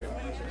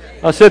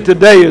I said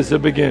today is the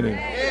beginning.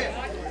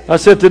 I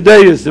said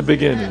today is the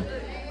beginning.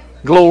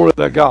 Glory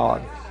to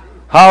God.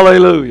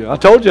 Hallelujah. I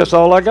told you that's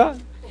all I got.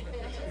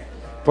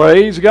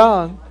 Praise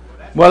God.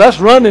 Well, that's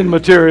running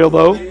material,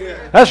 though.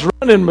 That's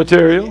running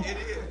material.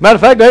 Matter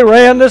of fact, they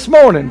ran this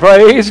morning.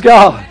 Praise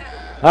God.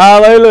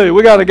 Hallelujah.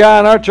 We got a guy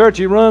in our church,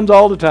 he runs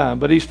all the time,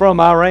 but he's from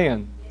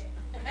Iran.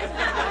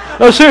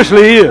 No,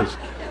 seriously, he is.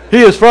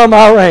 He is from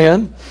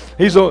Iran.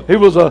 He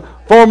was a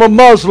former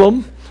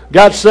Muslim,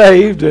 got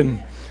saved,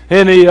 and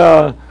he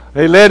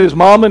led his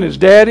mom and his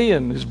daddy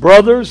and his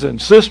brothers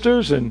and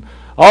sisters and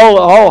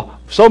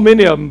so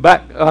many of them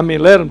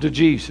led them to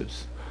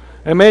Jesus.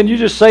 And man, you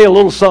just say a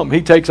little something,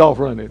 he takes off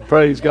running.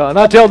 Praise God. And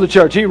I tell the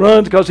church, he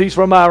runs because he's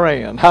from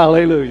Iran.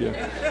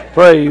 Hallelujah.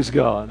 Praise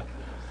God.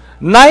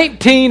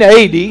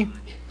 1980,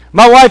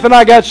 my wife and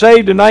I got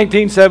saved in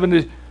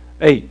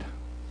 1978.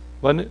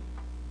 Wasn't it?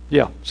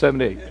 Yeah,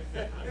 78.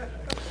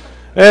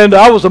 And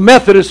I was a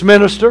Methodist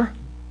minister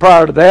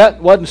prior to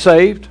that. Wasn't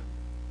saved.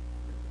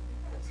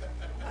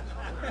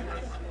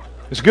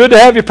 It's good to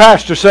have your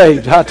pastor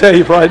saved, I tell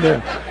you right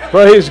now.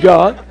 Praise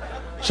God.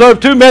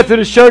 Served 2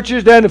 Methodist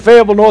churches down in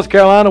Fayetteville, North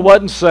Carolina,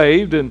 wasn't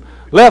saved, and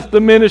left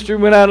the ministry,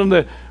 went out in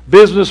the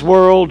business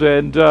world,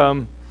 and got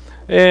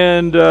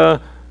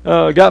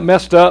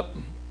messed up.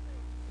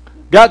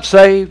 Got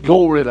saved,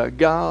 glory to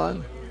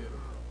God.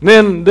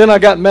 Then I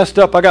got messed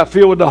up. I got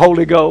filled with the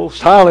Holy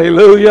Ghost.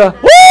 Hallelujah.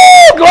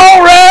 Woo!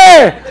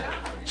 Glory!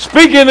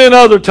 Speaking in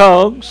other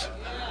tongues.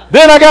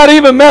 Then I got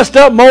even messed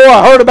up more.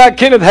 I heard about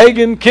Kenneth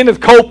Hagin, Kenneth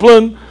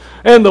Copeland,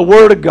 and the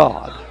Word of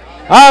God.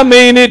 I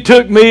mean, it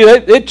took me,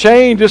 it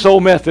changed this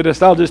old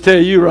Methodist. I'll just tell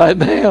you right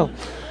now.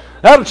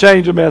 That'll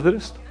change a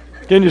Methodist.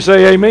 Can you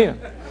say amen?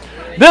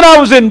 Then I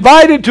was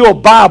invited to a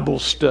Bible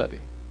study.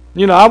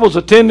 You know, I was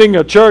attending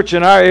a church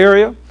in our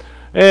area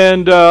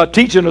and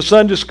teaching a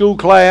Sunday school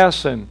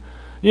class, and,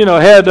 you know,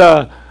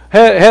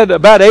 had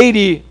about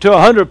 80 to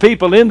 100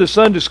 people in the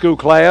Sunday school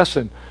class,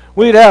 and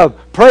we'd have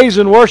praise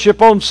and worship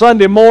on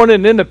Sunday morning,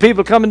 and then the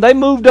people coming, they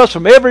moved us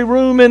from every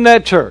room in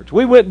that church.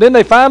 Then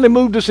they finally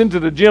moved us into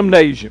the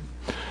gymnasium.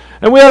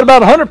 And we had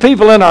about 100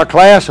 people in our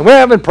class, and we're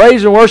having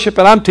praise and worship,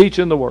 and I'm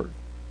teaching the Word.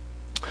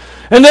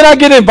 And then I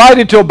get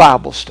invited to a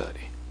Bible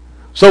study.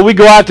 So we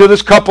go out to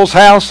this couple's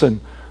house,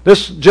 and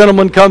this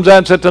gentleman comes out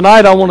and said,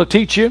 tonight I want to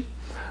teach you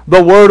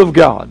the Word of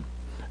God.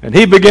 And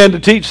he began to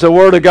teach the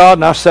Word of God,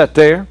 and I sat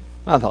there.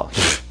 I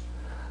thought,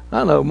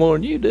 I know more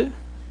than you do.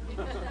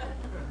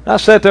 I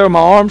sat there with my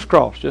arms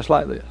crossed, just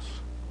like this.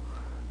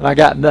 And I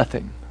got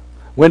nothing.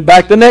 Went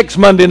back the next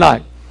Monday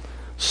night.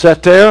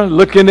 Sat there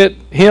looking at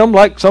him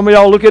like some of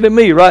y'all looking at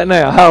me right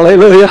now.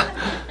 Hallelujah.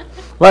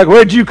 Like,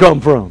 where'd you come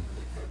from?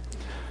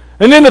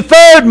 And then the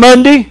third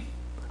Monday,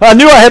 I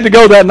knew I had to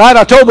go that night.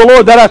 I told the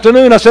Lord that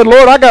afternoon, I said,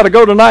 Lord, I got to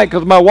go tonight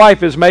because my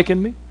wife is making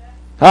me.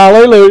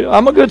 Hallelujah.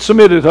 I'm a good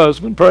submitted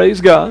husband.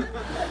 Praise God.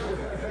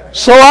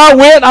 So I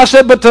went. I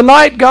said, but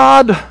tonight,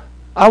 God,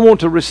 I want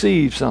to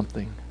receive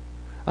something.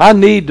 I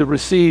need to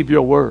receive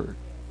your word.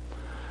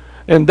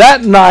 And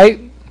that night,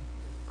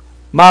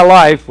 my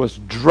life was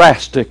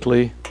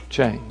drastically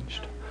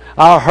changed.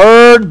 I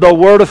heard the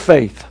word of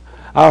faith.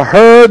 I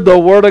heard the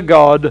word of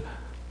God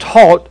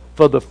taught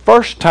for the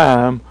first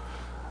time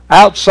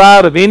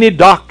outside of any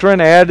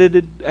doctrine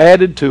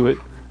added to it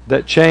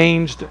that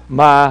changed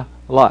my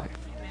life.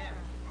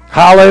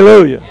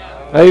 Hallelujah.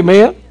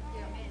 Amen.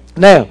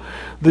 Now,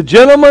 the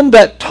gentleman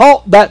that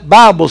taught that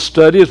Bible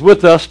study is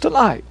with us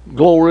tonight.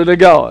 Glory to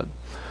God.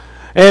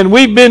 And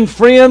we've been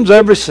friends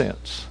ever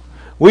since.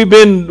 We've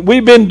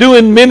been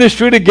doing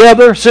ministry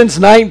together since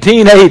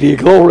 1980.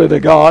 Glory to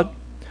God.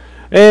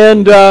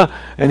 And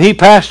he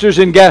pastors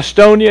in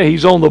Gastonia.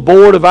 He's on the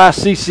board of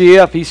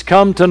ICCF. He's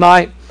come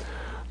tonight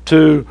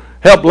to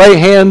help lay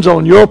hands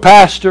on your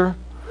pastor,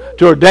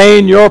 to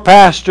ordain your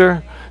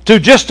pastor, to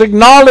just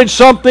acknowledge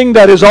something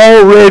that has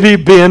already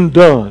been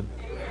done.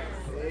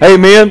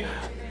 Amen.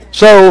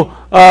 So,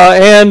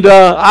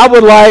 I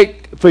would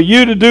like for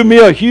you to do me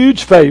a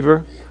huge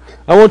favor.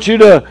 I want you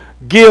to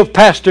give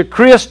Pastor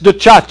Chris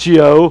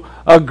DiCiaccio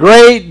a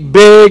great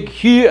big,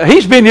 huge,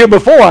 he's been here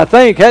before, I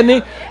think, hasn't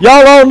he?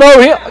 Y'all all know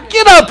him.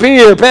 Get up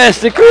here,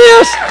 Pastor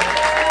Chris.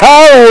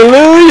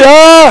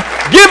 Hallelujah.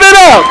 Give it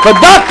up for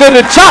Dr.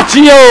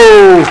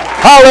 DiCiaccio.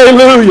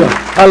 Hallelujah.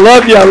 I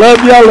love you, I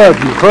love you, I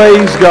love you.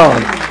 Praise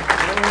God.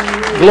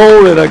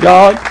 Glory to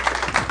God.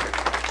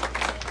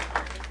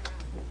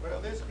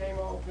 Well, this came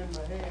off in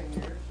my hand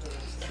here.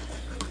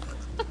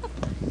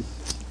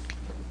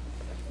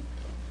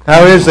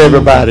 How is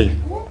everybody?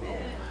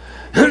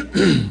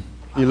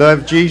 You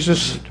love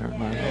Jesus?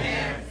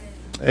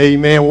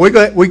 Amen.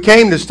 We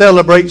came to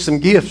celebrate some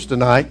gifts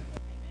tonight.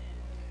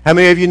 How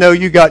many of you know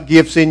you got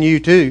gifts in you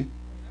too?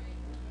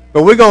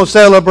 But we're going to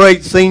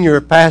celebrate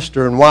senior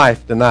pastor and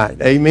wife tonight.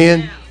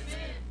 Amen.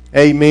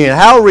 Amen.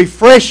 How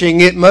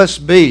refreshing it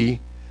must be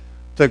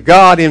to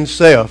God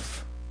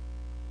Himself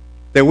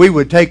that we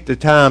would take the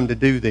time to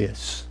do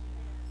this.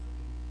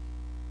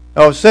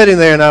 I was sitting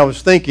there and I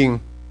was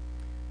thinking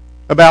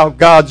about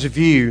God's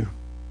view.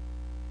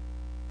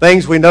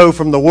 Things we know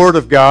from the Word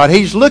of God.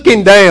 He's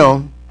looking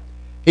down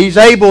He's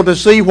able to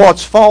see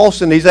what's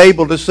false and he's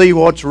able to see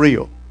what's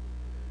real.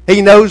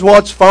 He knows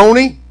what's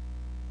phony.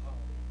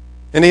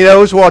 And he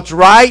knows what's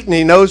right, and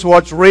he knows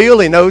what's real,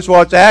 he knows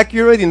what's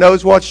accurate, he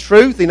knows what's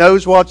truth, he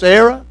knows what's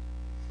error.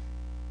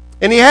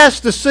 And he has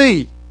to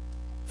see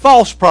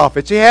false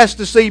prophets. He has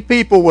to see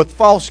people with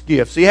false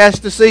gifts. He has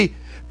to see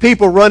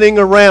people running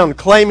around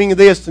claiming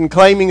this and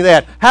claiming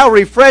that. How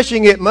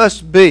refreshing it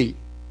must be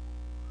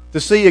to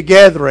see a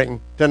gathering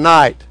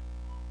tonight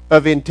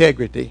of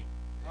integrity.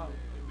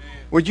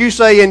 Would you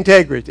say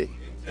integrity?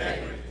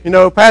 You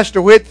know,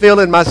 Pastor Whitfield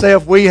and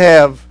myself, we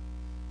have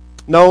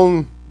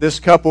known this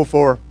couple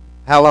for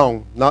how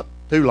long? Not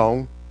too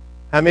long.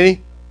 How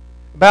many?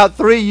 About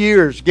 3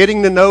 years,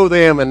 getting to know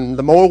them, and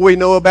the more we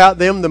know about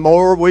them, the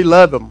more we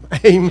love them.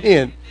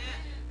 Amen.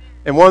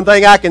 And one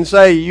thing I can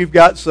say, you've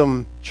got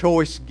some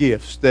choice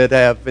gifts that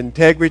have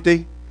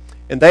integrity,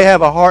 and they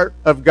have a heart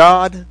of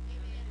God,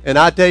 and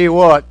I tell you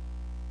what,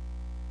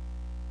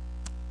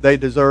 they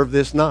deserve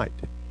this night.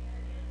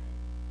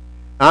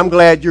 I'm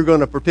glad you're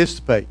going to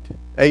participate.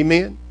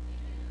 Amen.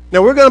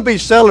 Now, we're going to be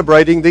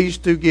celebrating these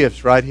two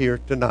gifts right here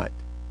tonight.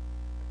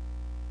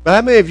 But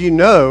how many of you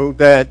know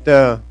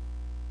that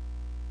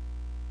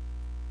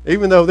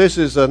even though this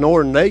is an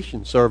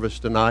ordination service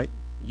tonight,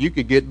 you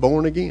could get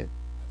born again?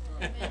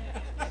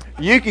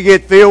 You could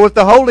get filled with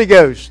the Holy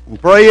Ghost and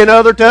pray in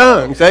other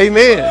tongues.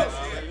 Amen.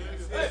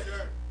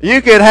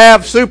 You could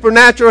have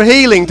supernatural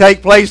healing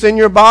take place in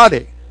your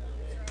body.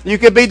 You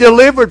could be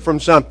delivered from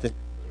something.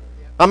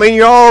 I mean,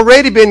 you've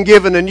already been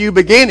given a new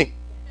beginning.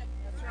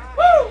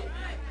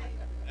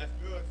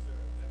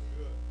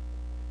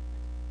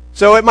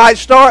 So it might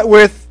start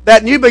with,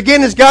 that new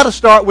beginning's got to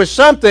start with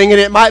something,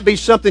 and it might be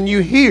something you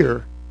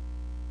hear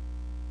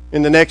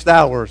in the next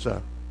hour or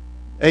so.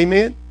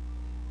 Amen?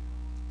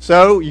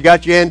 So, you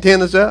got your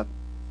antennas up?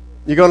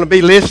 You're going to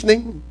be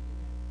listening?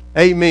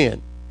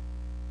 Amen.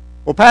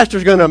 Well,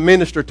 Pastor's going to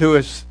minister to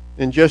us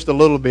in just a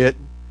little bit.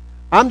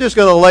 I'm just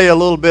going to lay a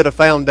little bit of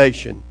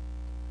foundation,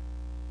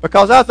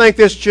 because I think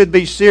this should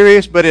be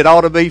serious, but it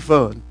ought to be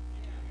fun.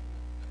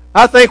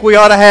 I think we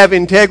ought to have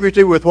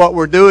integrity with what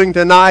we're doing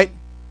tonight.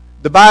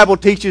 The Bible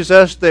teaches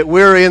us that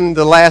we're in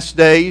the last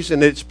days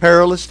and it's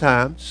perilous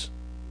times.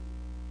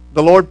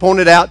 The Lord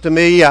pointed out to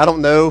me, I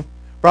don't know,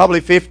 probably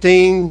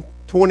 15,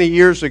 20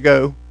 years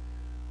ago,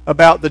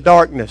 about the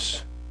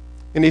darkness.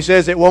 And He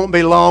says it won't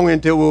be long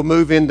until we'll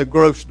move into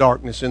gross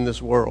darkness in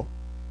this world.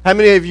 How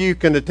many of you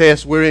can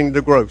attest we're in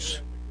the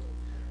gross?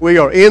 We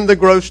are in the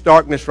gross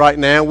darkness right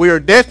now. We are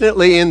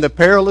definitely in the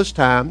perilous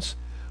times.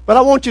 But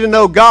I want you to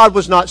know God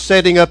was not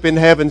setting up in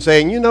heaven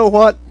saying, you know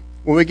what?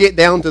 When we get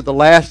down to the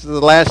last of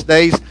the last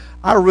days,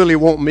 I really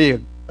want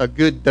me a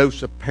good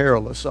dose of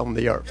perilous on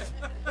the earth.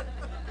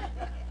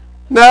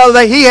 No,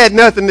 He had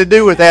nothing to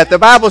do with that. The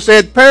Bible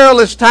said,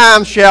 perilous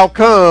times shall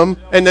come,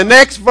 and the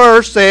next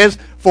verse says,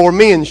 for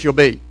men shall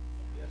be.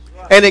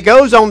 And it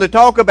goes on to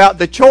talk about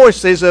the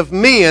choices of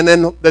men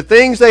and the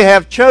things they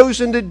have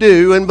chosen to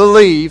do and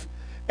believe,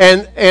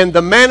 and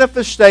the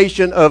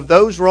manifestation of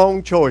those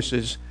wrong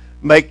choices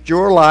make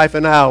your life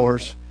and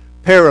ours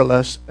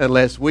perilous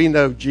unless we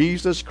know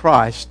Jesus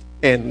Christ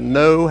and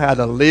know how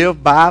to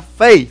live by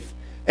faith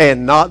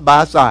and not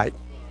by sight.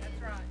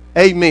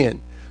 Amen.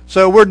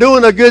 So we're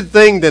doing a good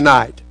thing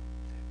tonight.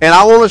 And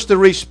I want us to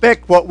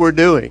respect what we're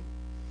doing.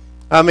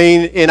 I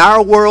mean, in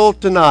our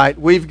world tonight,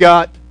 we've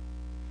got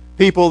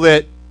people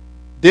that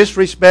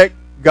disrespect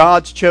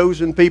God's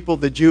chosen people,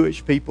 the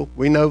Jewish people.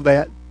 We know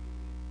that.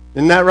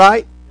 Isn't that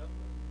right?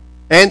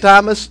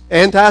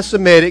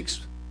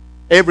 Anti-Semitics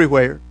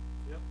everywhere.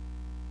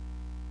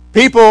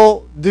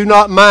 People do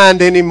not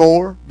mind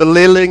anymore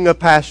belittling a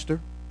pastor.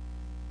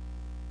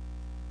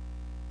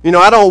 You know,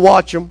 I don't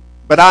watch them,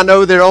 but I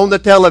know they're on the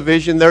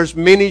television. There's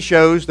many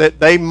shows that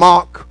they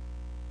mock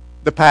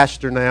the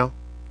pastor now.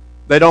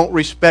 They don't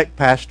respect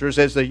pastors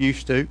as they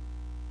used to.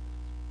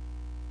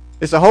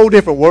 It's a whole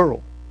different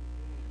world.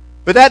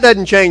 But that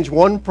doesn't change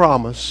one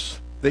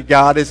promise that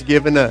God has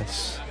given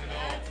us.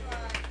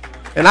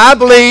 And I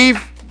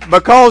believe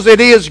because it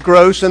is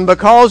gross and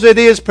because it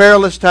is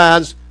perilous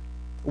times,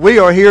 we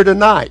are here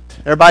tonight.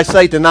 Everybody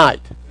say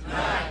tonight.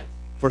 Tonight.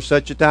 For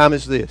such a time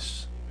as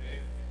this.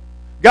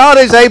 God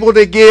is able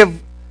to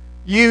give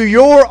you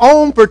your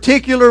own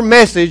particular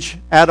message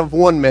out of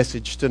one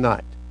message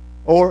tonight.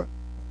 Or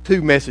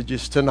two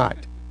messages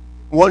tonight.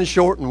 One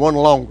short and one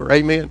longer.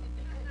 Amen.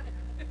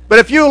 But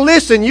if you'll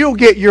listen, you'll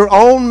get your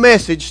own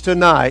message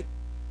tonight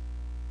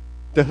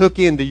to hook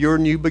into your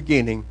new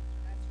beginning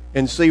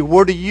and see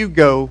where do you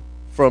go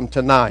from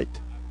tonight.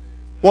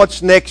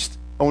 What's next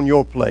on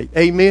your plate.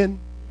 Amen.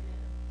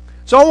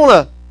 So I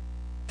want to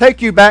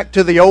take you back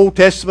to the Old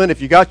Testament.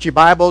 If you got your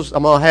Bibles,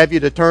 I'm going to have you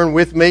to turn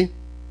with me.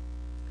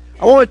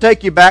 I want to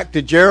take you back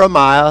to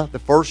Jeremiah, the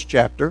 1st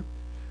chapter.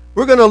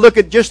 We're going to look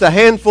at just a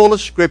handful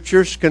of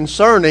scriptures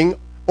concerning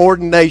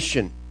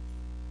ordination,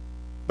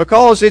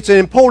 because it's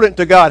important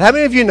to God. How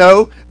many of you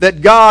know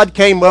that God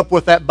came up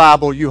with that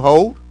Bible you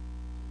hold?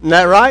 Isn't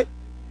that right?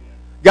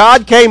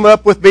 God came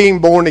up with being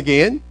born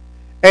again,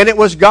 and it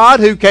was God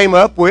who came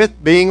up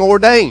with being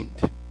ordained.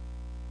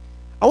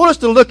 I want us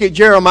to look at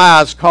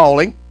Jeremiah's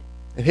calling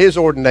and his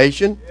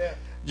ordination. Yeah.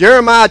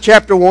 Jeremiah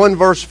chapter 1,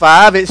 verse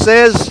 5, it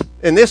says,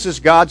 and this is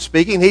God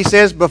speaking, He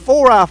says,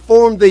 "Before I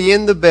formed thee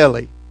in the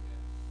belly,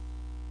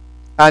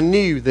 I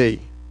knew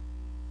thee."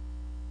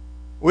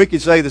 We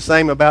could say the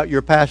same about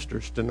your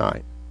pastors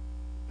tonight.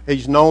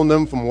 He's known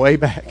them from way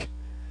back.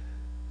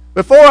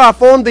 "Before I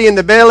formed thee in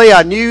the belly,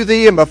 I knew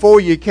thee, and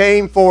before you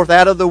came forth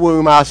out of the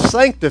womb, I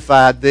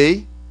sanctified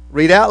thee."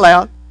 Read out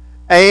loud.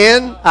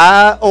 "And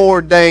I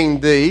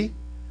ordained thee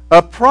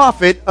a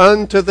prophet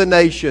unto the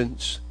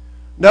nations."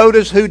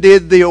 Notice who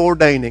did the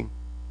ordaining.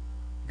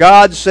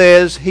 God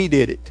says He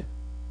did it.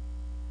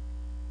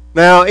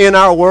 Now, in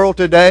our world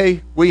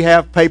today, we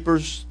have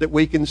papers that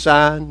we can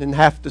sign and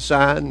have to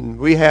sign, and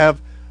we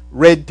have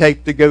red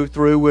tape to go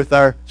through with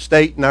our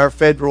state and our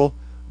federal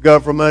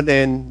government,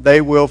 and they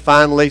will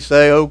finally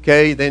say,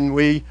 "Okay, then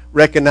we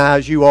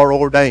recognize you are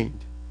ordained."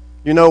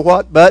 You know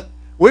what? But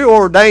we're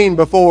ordained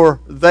before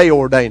they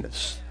ordain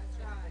us.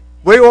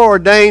 We're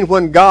ordained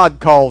when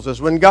God calls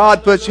us, when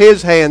God puts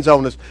His hands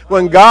on us,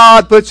 when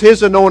God puts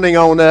His anointing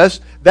on us.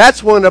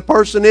 That's when a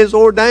person is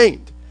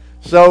ordained.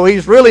 So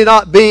he's really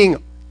not being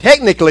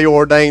technically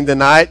ordained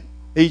tonight.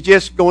 He's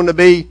just going to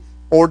be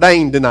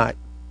ordained tonight.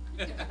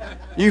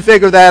 You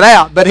figure that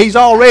out. But he's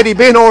already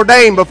been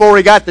ordained before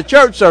he got to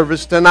church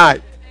service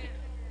tonight.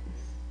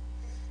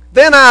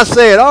 Then I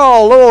said,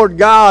 "Oh, Lord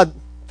God,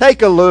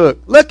 take a look.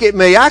 Look at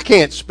me. I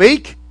can't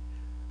speak,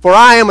 for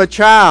I am a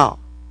child."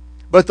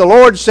 But the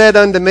Lord said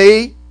unto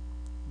me,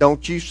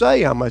 "Don't you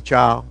say I'm a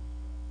child."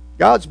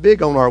 God's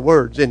big on our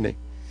words, isn't He?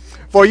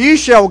 "For you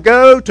shall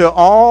go to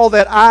all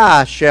that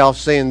I shall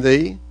send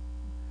thee."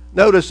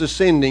 Notice the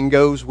sending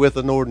goes with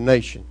an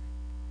ordination.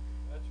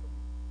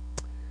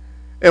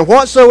 "And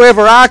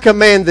whatsoever I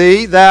command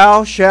thee,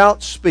 thou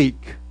shalt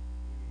speak."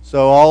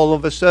 So all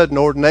of a sudden,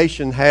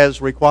 ordination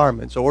has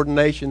requirements.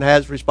 Ordination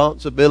has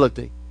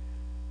responsibility.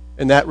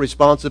 And that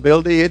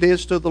responsibility, it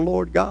is to the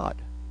Lord God.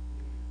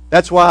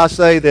 That's why I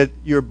say that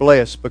you're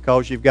blessed,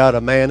 because you've got a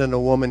man and a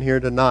woman here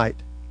tonight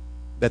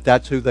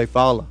that's who they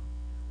follow.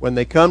 When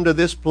they come to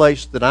this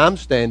place that I'm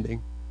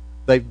standing,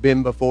 they've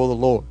been before the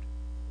Lord.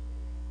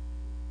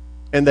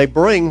 And they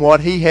bring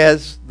what He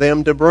has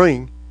them to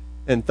bring.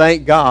 And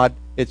thank God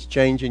it's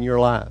changing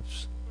your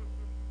lives.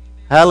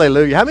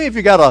 Hallelujah. How many of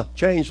you got a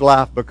changed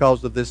life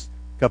because of this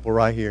couple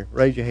right here?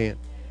 Raise your hand.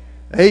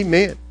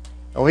 Amen.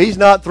 Oh, he's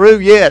not through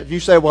yet. If you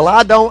say, "Well,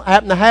 I don't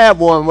happen to have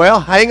one," well,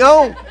 hang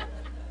on.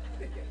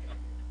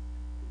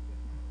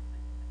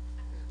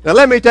 Now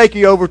let me take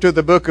you over to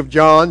the book of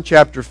John,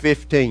 chapter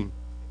 15.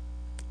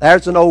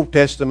 There's an Old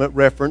Testament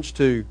reference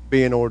to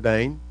being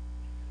ordained.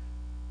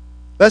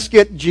 Let's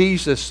get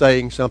Jesus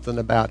saying something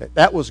about it.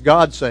 That was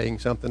God saying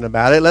something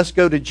about it. Let's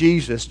go to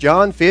Jesus.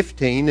 John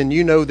 15, and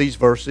you know these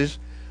verses.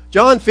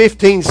 John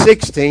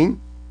 15:16.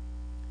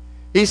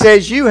 He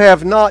says, "You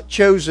have not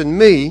chosen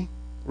me,"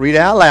 read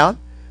out loud,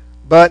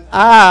 "but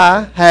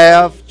I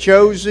have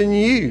chosen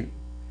you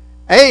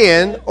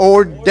and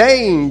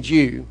ordained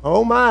you."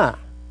 Oh my.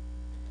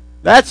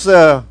 That's,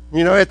 at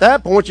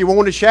that point you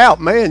want to shout,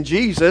 "Man,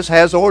 Jesus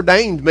has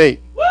ordained me."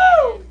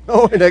 Woo!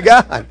 Glory to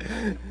God.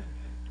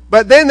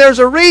 But then there's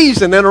a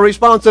reason and a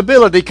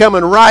responsibility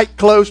coming right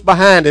close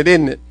behind it,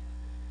 isn't it?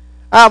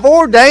 "I've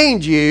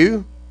ordained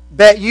you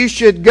that you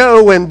should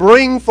go and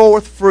bring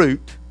forth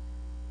fruit."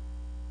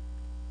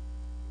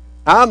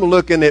 I'm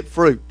looking at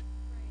fruit.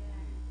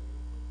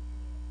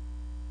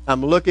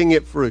 I'm looking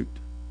at fruit.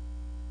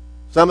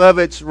 Some of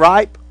it's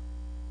ripe.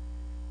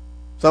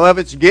 Some of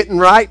it's getting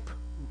ripe.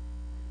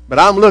 But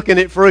I'm looking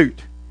at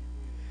fruit.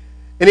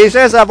 And He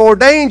says, "I've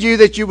ordained you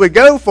that you would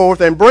go forth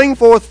and bring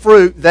forth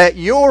fruit, that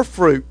your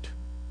fruit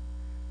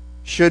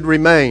should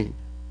remain."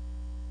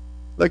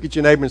 Look at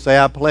your neighbor and say,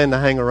 "I plan to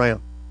hang around."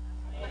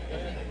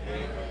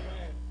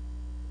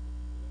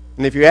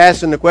 And if you're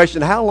asking the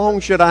question, "How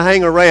long should I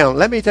hang around?"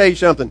 Let me tell you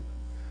something.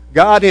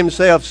 God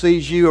Himself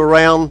sees you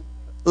around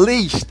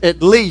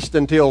at least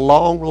until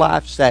long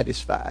life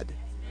satisfied.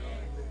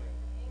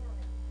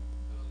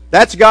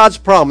 That's God's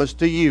promise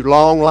to you,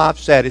 long life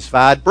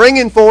satisfied,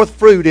 bringing forth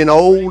fruit in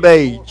old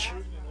age.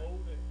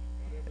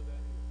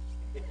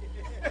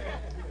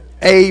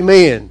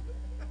 Amen.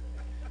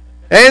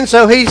 And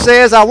so He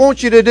says, "I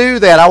want you to do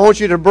that. I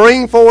want you to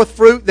bring forth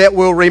fruit that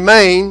will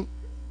remain,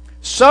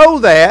 so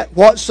that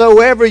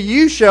whatsoever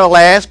you shall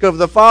ask of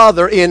the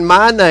Father in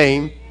my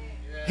name,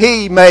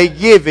 He may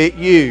give it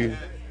you."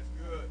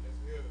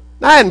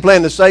 Now, I hadn't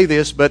planned to say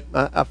this, but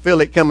I feel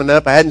it coming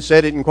up. I hadn't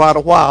said it in quite a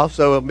while,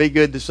 so it'll be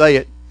good to say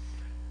it.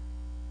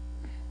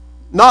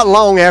 Not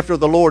long after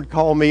the Lord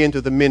called me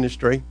into the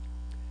ministry,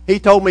 He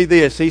told me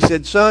this. He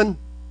said, "Son,"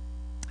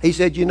 He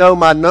said,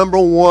 "my number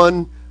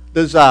one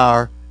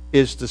desire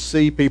is to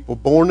see people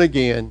born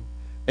again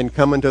and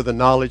come into the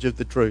knowledge of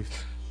the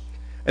truth.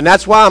 And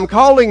that's why I'm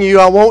calling you.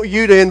 I want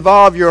you to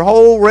involve your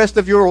whole rest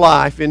of your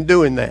life in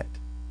doing that."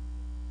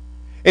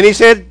 And He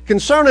said,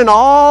 "Concerning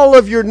all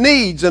of your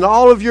needs and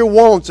all of your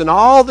wants and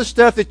all the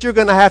stuff that you're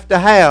going to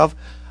have,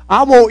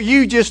 I want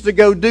you just to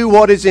go do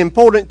what is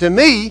important to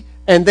me.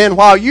 And then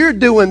while you're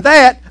doing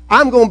that,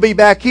 I'm going to be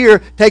back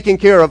here taking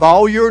care of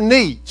all your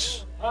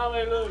needs.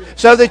 Hallelujah.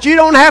 So that you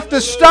don't have to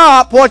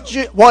stop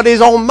what is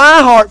on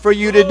my heart for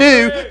you to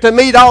do to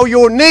meet all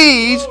your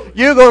needs.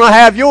 You're going to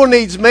have your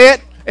needs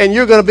met, and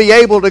you're going to be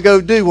able to go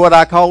do what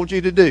I called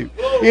you to do.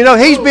 You know,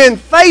 He's been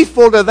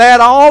faithful to that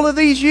all of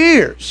these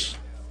years.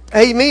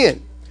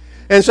 Amen.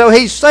 And so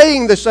He's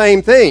saying the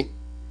same thing.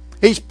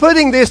 He's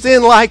putting this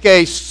in like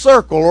a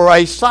circle or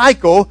a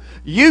cycle.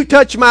 You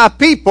touch my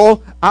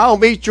people, I'll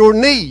meet your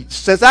needs.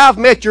 Since I've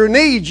met your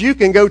needs, you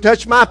can go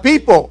touch my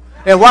people.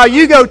 And while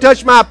you go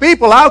touch my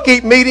people, I'll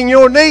keep meeting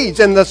your needs.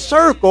 And the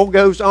circle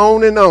goes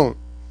on and on.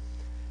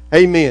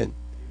 Amen.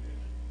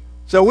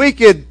 So we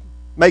could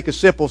make a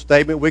simple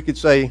statement. We could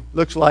say,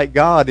 looks like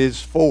God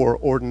is for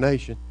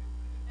ordination.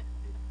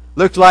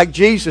 Looks like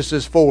Jesus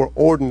is for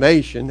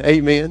ordination.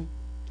 Amen.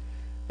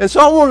 And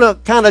so I want to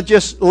kind of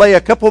just lay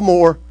a couple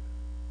more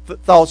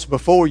thoughts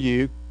before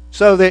you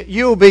so that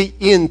you'll be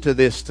into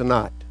this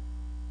tonight.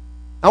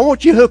 I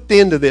want you hooked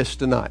into this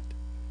tonight.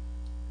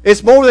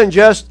 It's more than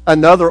just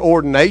another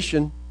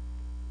ordination.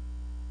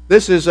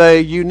 This is a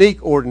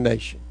unique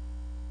ordination.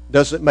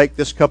 Doesn't make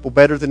this couple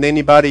better than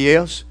anybody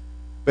else,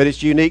 but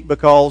it's unique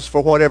because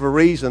for whatever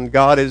reason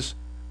God has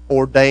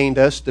ordained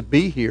us to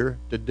be here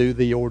to do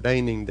the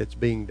ordaining that's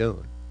being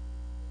done.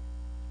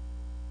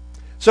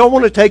 So I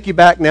want to take you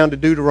back now to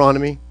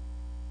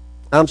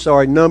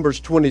Numbers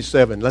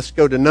 27. Let's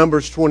go to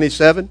Numbers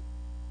 27.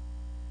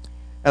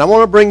 And I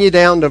want to bring you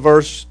down to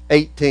verse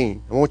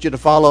 18. I want you to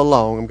follow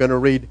along. I'm going to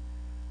read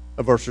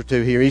a verse or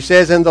two here. He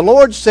says, And the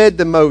Lord said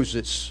to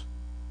Moses,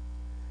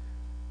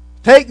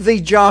 Take thee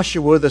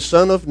Joshua the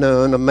son of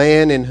Nun, a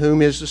man in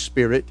whom is the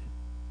Spirit.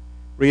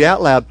 Read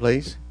out loud,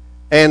 please.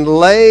 And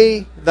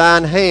lay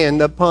thine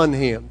hand upon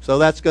him. So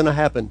that's going to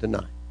happen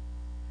tonight.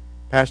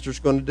 Pastor's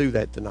going to do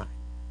that tonight.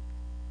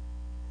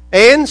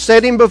 And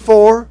set him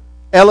before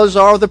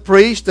Eleazar the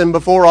priest and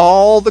before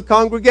all the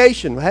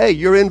congregation. Hey,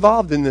 you're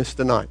involved in this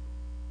tonight.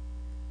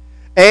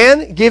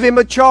 And give him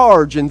a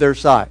charge in their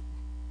sight.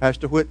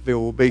 Pastor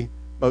Whitfield will be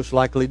most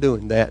likely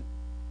doing that,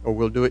 or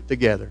we'll do it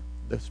together.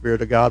 The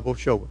Spirit of God will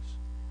show us.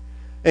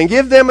 And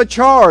give them a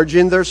charge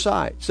in their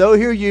sight. So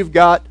here you've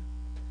got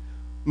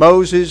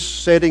Moses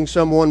setting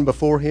someone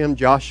before him,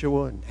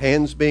 Joshua, and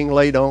hands being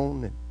laid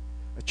on, and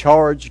a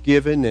charge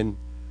given, and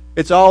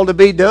it's all to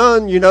be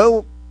done,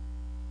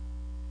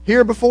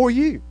 here before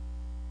you.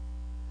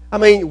 I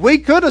mean, we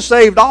could have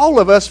saved all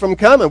of us from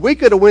coming. We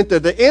could have went to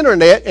the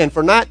internet, and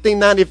for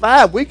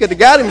 $19.95, we could have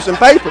got him some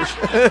papers.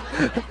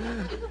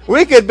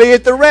 We could be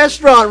at the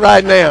restaurant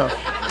right now.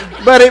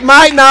 But it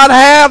might not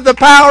have the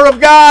power of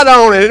God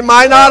on it. It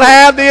might not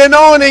have the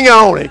anointing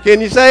on it.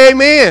 Can you say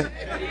amen?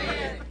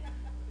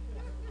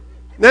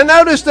 Now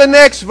notice the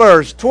next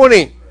verse,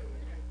 20.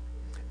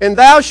 And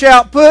thou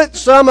shalt put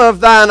some of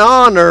thine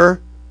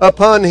honor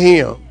upon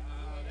him.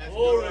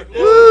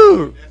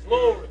 Woo.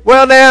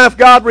 Well, now, if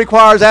God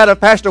requires that of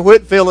Pastor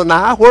Whitfield and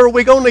I, where are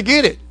we going to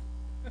get it?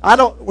 I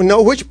don't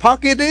know which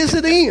pocket is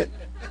it in.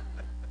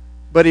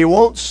 But he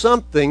wants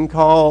something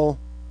called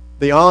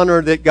the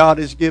honor that God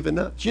has given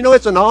us.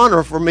 It's an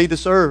honor for me to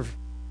serve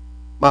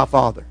my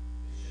Father.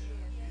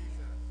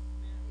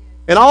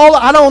 And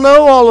I don't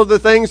know all of the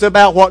things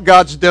about what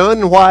God's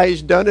done and why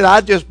He's done it.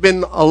 I've just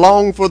been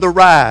along for the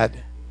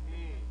ride.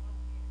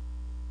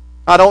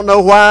 I don't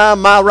know why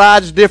my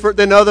ride's different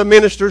than other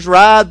ministers'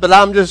 ride, but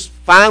I'm just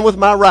fine with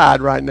my ride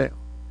right now.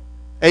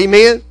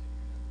 Amen?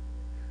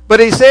 But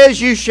He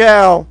says you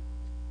shall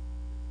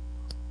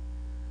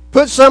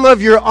put some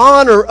of your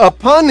honor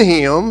upon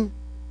him.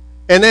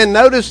 And then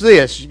notice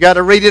this. You got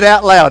to read it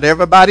out loud.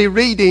 Everybody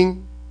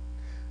reading.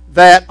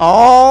 That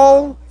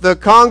all the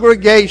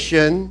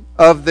congregation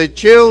of the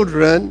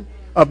children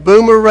of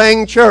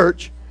Boomerang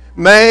Church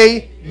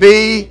may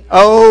be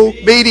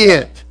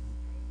obedient.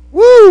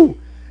 Woo!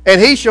 And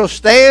he shall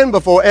stand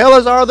before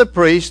Eleazar the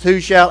priest,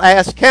 who shall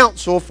ask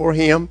counsel for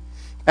him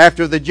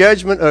after the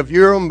judgment of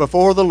Urim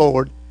before the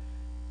Lord.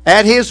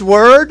 At his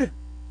word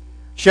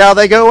shall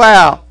they go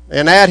out,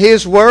 and at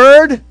his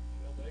word,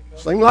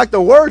 seems like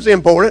the word's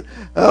important,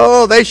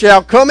 they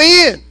shall come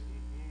in.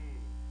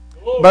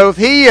 Both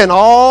he and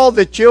all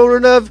the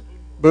children of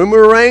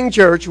Boomerang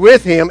Church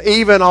with him,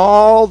 even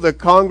all the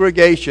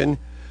congregation.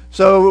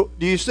 So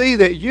do you see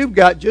that you've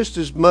got just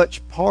as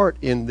much part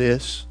in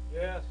this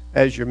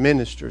as your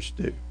ministers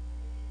do?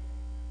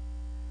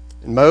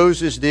 And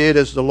Moses did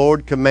as the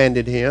Lord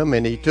commanded him,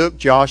 and he took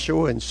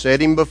Joshua and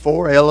set him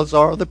before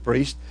Eleazar the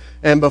priest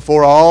and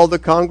before all the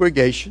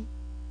congregation.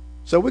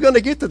 So we're going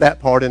to get to that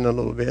part in a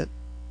little bit.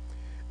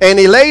 And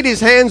he laid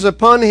his hands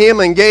upon him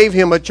and gave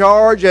him a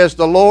charge as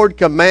the Lord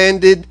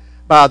commanded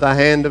by the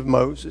hand of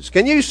Moses.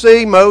 Can you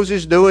see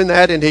Moses doing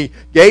that? And he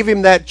gave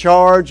him that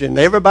charge, and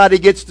everybody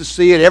gets to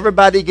see it.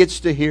 Everybody gets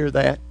to hear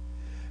that.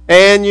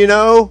 And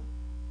no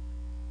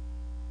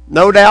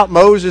doubt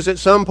Moses at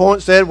some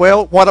point said,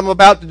 well, what I'm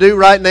about to do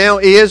right now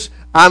is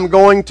I'm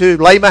going to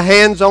lay my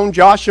hands on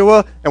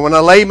Joshua, and when I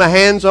lay my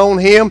hands on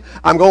him,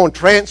 I'm going to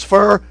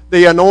transfer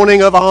the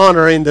anointing of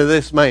honor into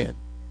this man.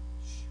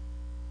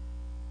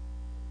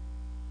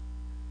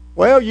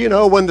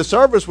 Well, when the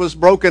service was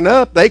broken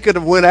up, they could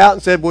have went out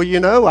and said,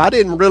 well, I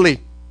didn't really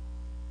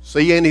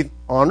see any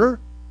honor.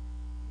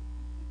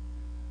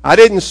 I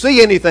didn't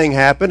see anything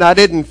happen. I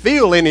didn't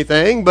feel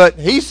anything. But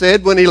he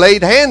said when he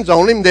laid hands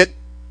on him that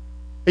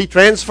he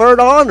transferred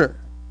honor.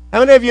 How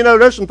many of you know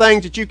there's some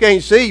things that you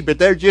can't see, but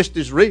they're just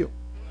as real?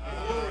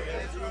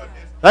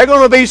 There are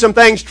going to be some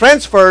things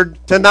transferred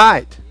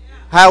tonight.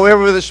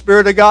 However the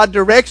Spirit of God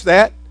directs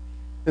that,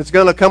 it's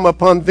going to come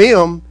upon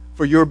them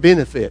for your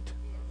benefit.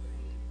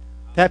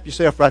 Tap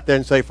yourself right there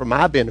and say, for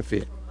my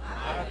benefit.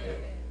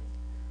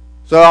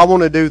 So I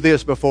want to do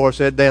this before I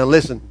sit down.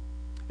 Listen,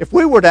 if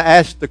we were to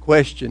ask the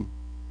question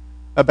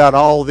about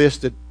all this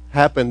that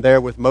happened there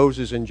with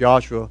Moses and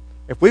Joshua,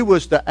 if we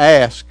was to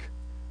ask,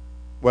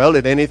 well,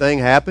 did anything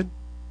happen?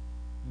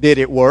 Did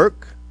it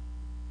work?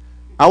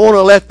 I want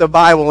to let the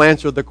Bible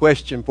answer the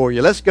question for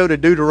you. Let's go to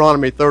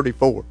Deuteronomy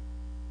 34.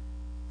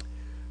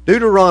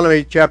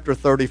 Deuteronomy chapter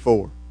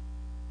 34.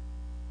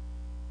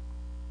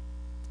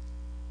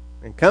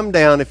 And come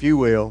down, if you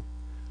will,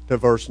 to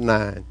verse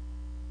 9.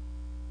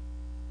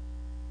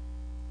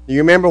 You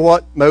remember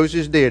what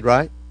Moses did,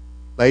 right?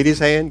 Laid his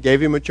hand,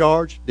 gave him a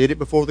charge, did it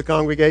before the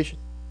congregation.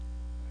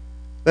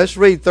 Let's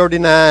read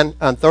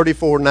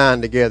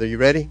 34:9 together. You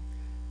ready?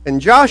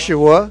 And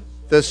Joshua,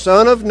 the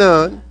son of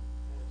Nun,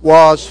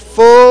 was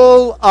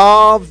full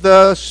of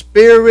the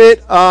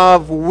spirit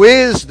of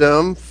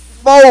wisdom.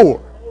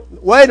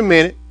 Wait a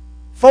minute.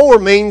 For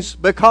means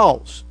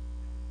because.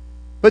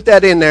 Put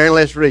that in there and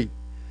let's read.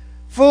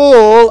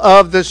 Full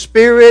of the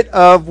spirit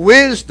of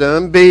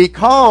wisdom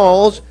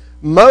because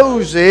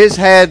Moses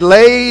had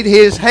laid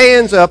his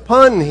hands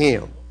upon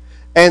him.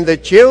 And the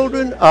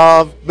children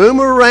of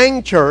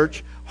Boomerang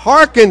Church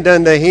hearkened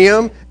unto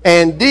him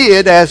and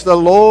did as the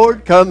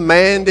Lord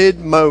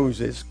commanded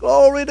Moses.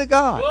 Glory to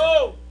God.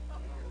 Whoa.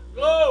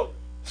 Whoa.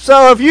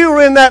 So if you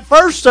were in that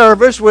first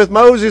service with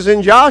Moses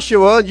and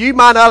Joshua, you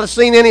might not have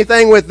seen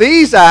anything with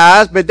these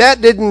eyes, but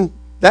that didn't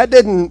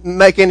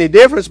make any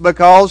difference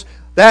because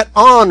that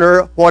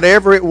honor,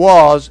 whatever it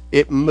was,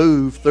 it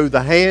moved through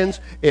the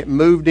hands. It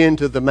moved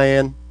into the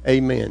man.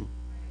 Amen.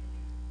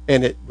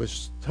 And it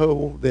was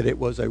told that it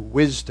was a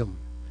wisdom.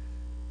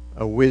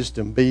 A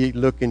wisdom. Be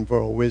looking for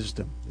a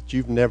wisdom that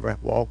you've never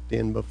walked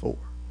in before.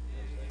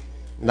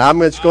 Now I'm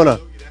just going to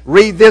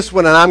read this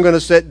one and I'm going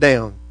to sit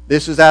down.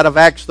 This is out of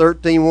Acts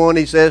 13:1.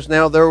 He says,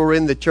 now there were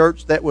in the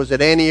church that was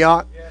at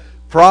Antioch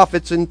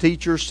prophets and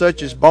teachers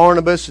such as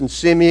Barnabas and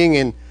Simeon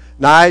and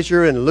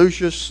Niger and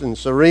Lucius and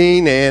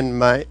Cyrene and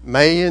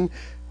Maen,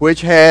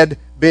 which had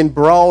been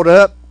brought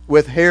up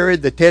with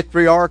Herod the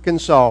Tetrarch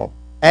and Saul.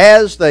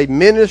 As they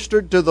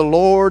ministered to the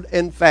Lord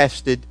and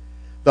fasted,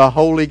 the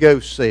Holy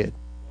Ghost said.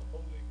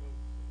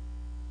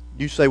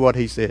 You say what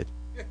he said.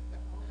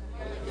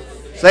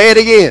 Say it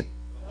again.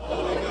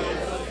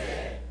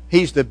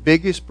 He's the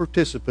biggest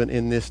participant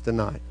in this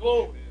tonight.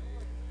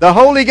 The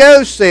Holy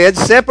Ghost said,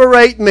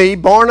 separate me,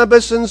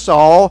 Barnabas and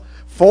Saul,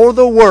 for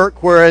the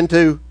work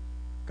whereunto,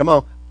 come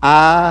on,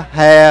 I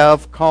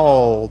have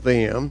called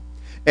them.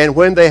 And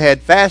when they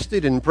had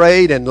fasted and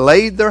prayed and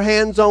laid their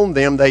hands on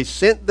them, they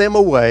sent them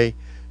away.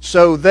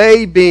 So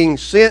they, being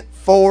sent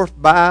forth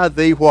by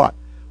the what?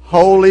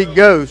 Holy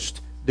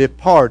Ghost,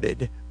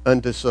 departed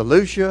unto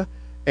Seleucia,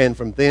 and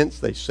from thence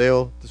they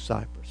sailed to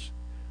Cyprus.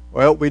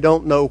 Well, we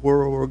don't know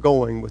where we're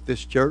going with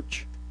this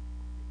church,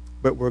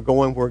 but we're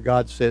going where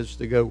God says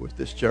to go with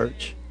this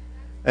church.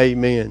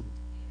 Amen.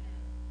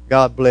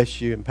 God bless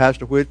you. And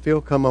Pastor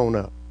Whitfield, come on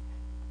up.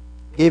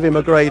 Give him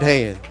a great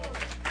hand.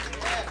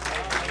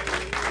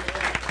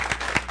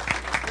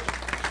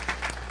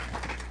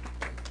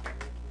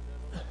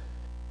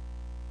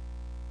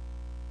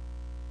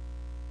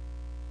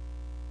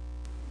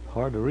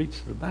 Hard to reach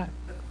to the back.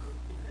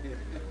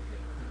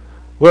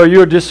 Well,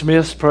 you're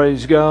dismissed,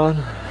 praise God.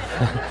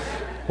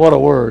 What a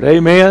word.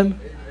 Amen.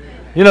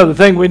 You know, the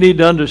thing we need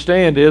to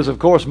understand is, of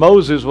course,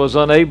 Moses was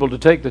unable to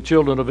take the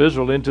children of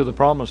Israel into the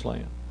promised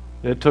land.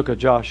 It took a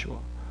Joshua.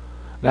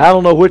 Now, I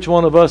don't know which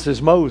one of us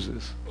is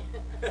Moses,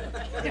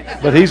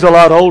 but he's a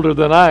lot older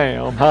than I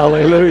am.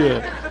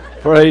 Hallelujah.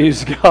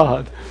 Praise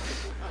God.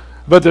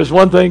 But there's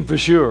one thing for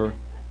sure,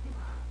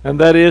 and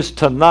that is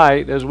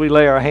tonight, as we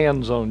lay our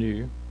hands on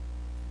you,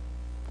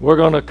 we're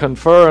going to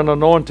confer an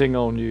anointing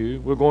on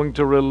you. We're going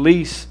to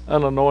release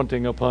an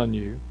anointing upon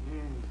you.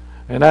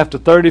 And after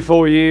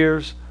 34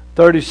 years,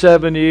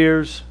 37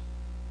 years,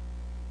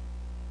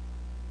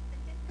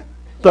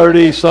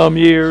 30-some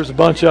years, a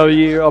bunch of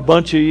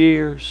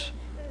years,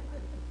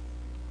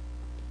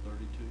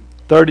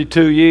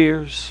 32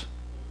 years,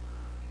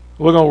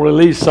 we're going to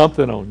release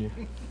something on you.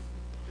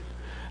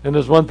 And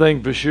there's one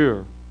thing for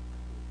sure,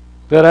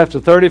 that after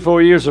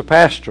 34 years of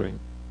pastoring,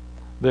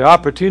 the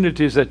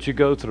opportunities that you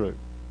go through,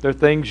 they're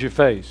things you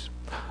face.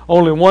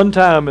 Only one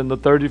time in the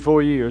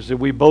 34 years did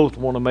we both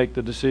want to make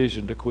the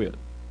decision to quit.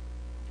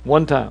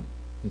 One time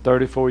in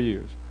 34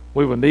 years.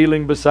 We were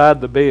kneeling beside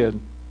the bed.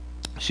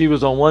 She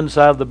was on one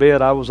side of the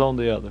bed, I was on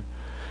the other.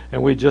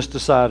 And we just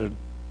decided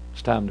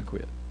it's time to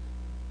quit.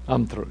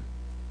 I'm through.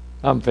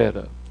 I'm fed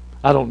up.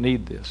 I don't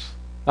need this.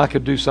 I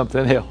could do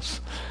something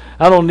else.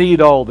 I don't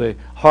need all the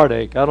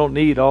heartache. I don't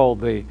need all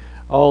the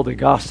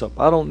gossip.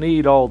 I don't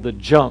need all the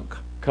junk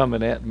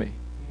coming at me.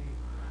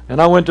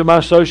 And I went to my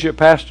associate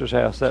pastor's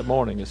house that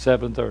morning at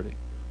 7:30.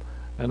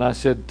 And I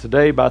said,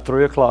 today by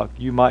 3 o'clock,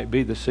 you might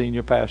be the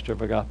senior pastor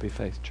of Agape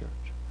Faith Church.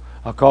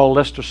 I called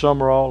Lester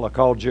Summerall. I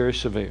called Jerry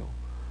Seville.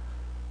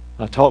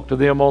 I talked to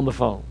them on the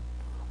phone.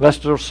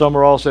 Lester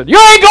Summerall said, you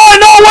ain't going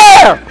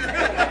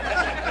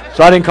nowhere!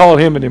 So I didn't call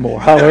him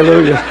anymore.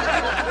 Hallelujah.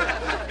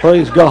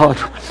 Praise God.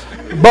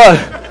 But,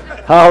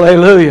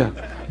 hallelujah.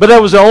 But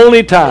that was the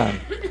only time.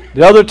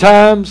 The other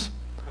times,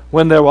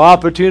 when there were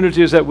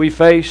opportunities that we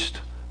faced,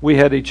 we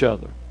had each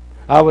other.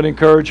 I would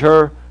encourage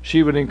her.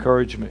 She would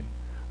encourage me.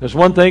 There's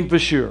one thing for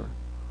sure,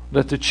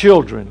 that the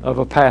children of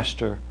a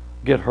pastor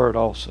get hurt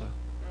also.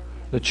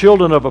 The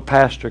children of a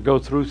pastor go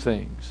through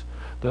things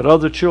that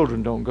other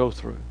children don't go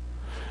through.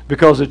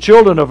 Because the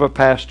children of a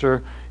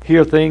pastor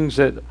hear things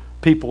that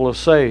people will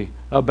say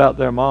about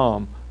their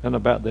mom and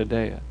about their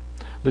dad.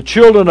 The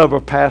children of a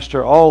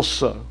pastor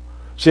also.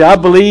 See, I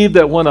believe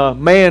that when a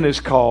man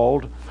is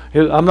called,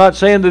 I'm not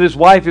saying that his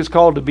wife is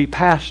called to be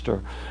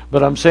pastor,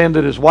 but I'm saying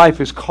that his wife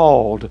is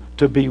called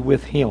to be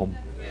with him.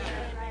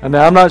 And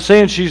now I'm not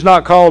saying she's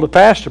not called a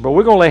pastor, but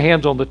we're going to lay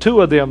hands on the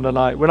two of them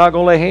tonight. We're not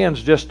going to lay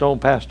hands just on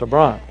Pastor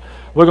Bryant.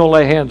 We're going to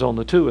lay hands on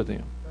the two of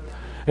them.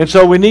 And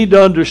so we need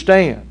to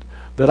understand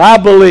that I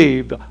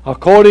believe,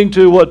 according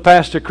to what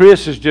Pastor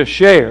Chris has just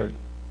shared,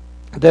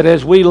 that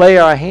as we lay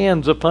our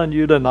hands upon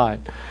you tonight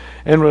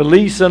and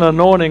release an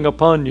anointing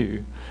upon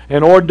you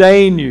and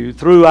ordain you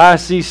through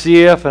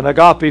ICCF and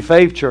Agape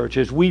Faith Church,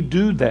 as we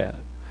do that,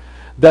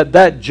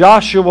 that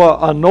Joshua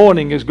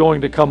anointing is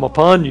going to come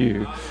upon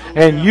you,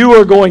 and you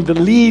are going to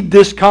lead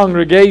this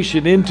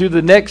congregation into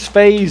the next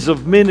phase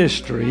of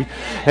ministry,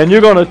 and you're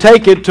going to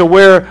take it to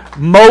where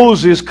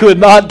Moses could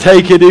not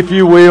take it, if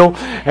you will,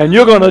 and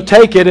you're going to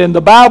take it. And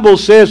the Bible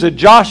says that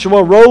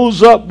Joshua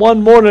rose up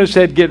one morning and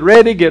said, get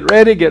ready, get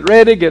ready, get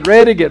ready, get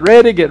ready, get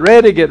ready, get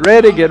ready, get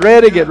ready, get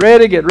ready, get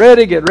ready, get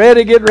ready, get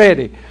ready, get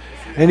ready.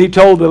 And he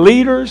told the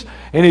leaders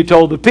and he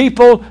told the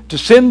people to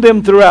send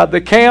them throughout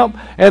the camp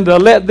and to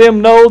let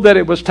them know that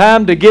it was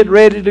time to get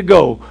ready to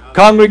go.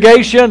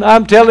 Congregation,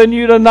 I'm telling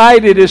you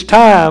tonight, it is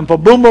time for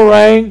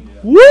Boomerang,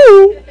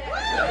 woo,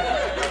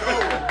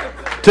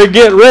 to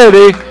get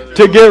ready,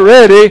 to get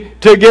ready,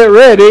 to get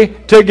ready,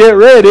 to get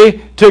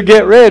ready, to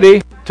get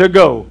ready to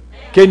go.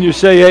 Can you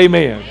say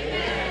amen?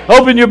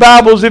 Open your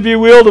Bibles, if you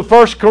will, to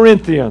 1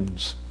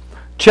 Corinthians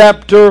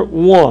chapter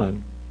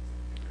 1.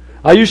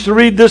 I used to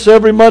read this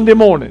every Monday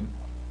morning.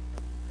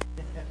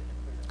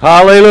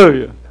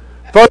 Hallelujah.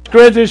 1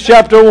 Corinthians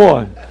chapter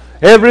 1.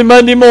 Every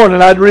Monday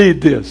morning I'd read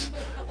this.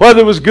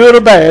 Whether it was good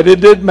or bad, it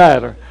didn't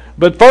matter.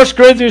 But 1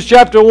 Corinthians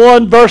chapter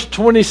 1, verse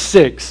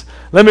 26.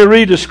 Let me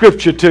read the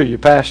scripture to you,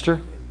 Pastor.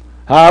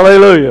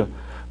 Hallelujah.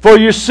 For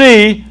you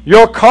see,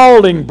 your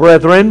calling,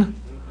 brethren,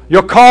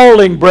 your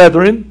calling,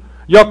 brethren,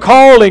 your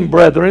calling,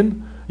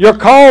 brethren, your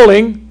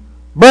calling,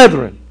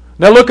 brethren.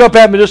 Now look up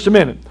at me just a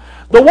minute.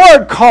 The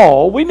word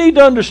call, we need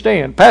to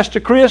understand. Pastor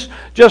Chris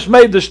just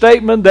made the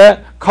statement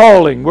that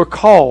calling, we're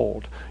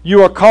called.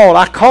 You are called.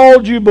 I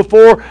called you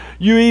before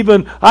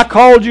I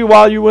called you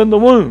while you were in the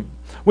womb.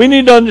 We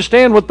need to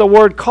understand what the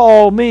word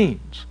call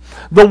means.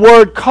 The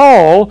word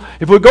call,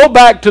 if we go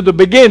back to the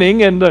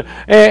beginning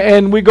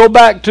and we go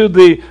back to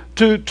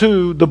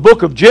the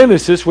book of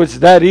Genesis, which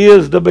that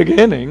is the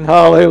beginning,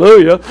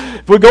 hallelujah.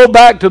 If we go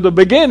back to the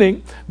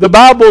beginning, the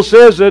Bible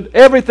says that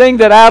everything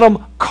that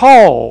Adam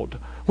called,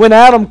 when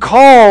Adam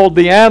called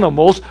the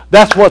animals,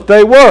 that's what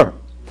they were.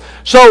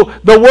 So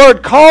the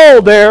word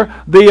call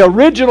there, the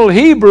original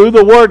Hebrew,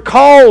 the word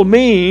call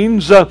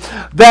means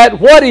that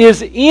what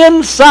is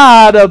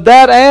inside of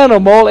that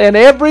animal and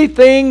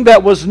everything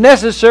that was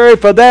necessary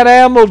for that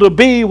animal to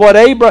be what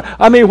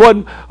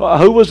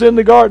who was in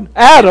the garden?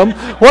 Adam.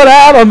 What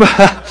Adam,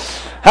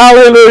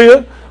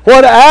 hallelujah,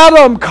 what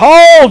Adam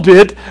called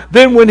it,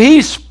 then when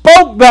he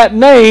spoke that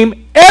name,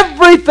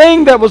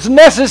 everything that was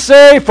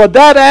necessary for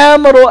that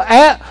animal,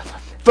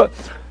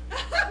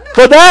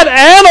 for that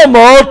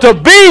animal to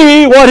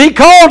be what he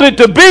called it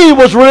to be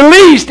was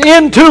released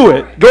into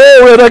it.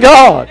 Glory to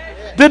God.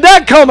 Did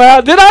that come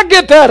out? Did I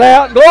get that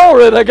out?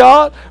 Glory to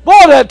God.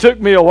 Boy, that took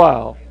me a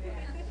while.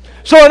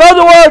 So in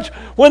other words,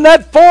 when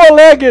that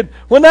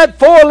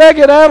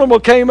four-legged animal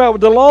came out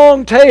with the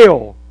long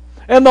tail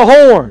and the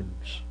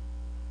horns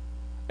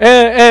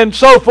and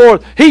so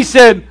forth, he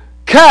said,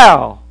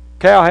 cow.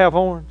 Cow have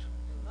horns?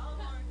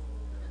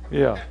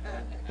 Yeah.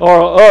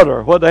 Or an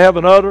udder. What, they have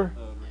an udder?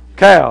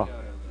 Cow.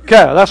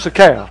 Cow. That's a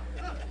cow.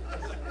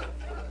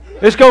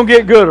 It's going to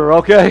get gooder,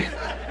 okay?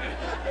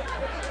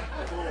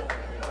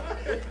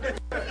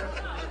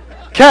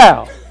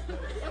 Cow.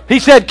 He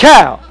said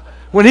cow.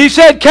 When he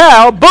said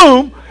cow,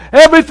 boom,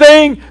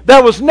 everything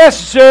that was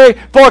necessary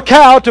for a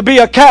cow to be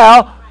a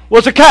cow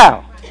was a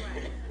cow.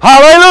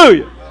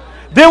 Hallelujah.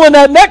 Then when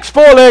that next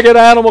four-legged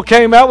animal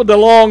came out with the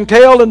long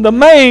tail and the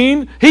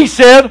mane, he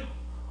said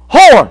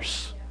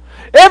horse.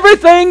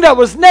 everything that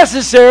was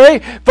necessary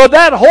for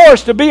that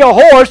horse to be a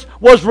horse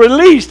was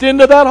released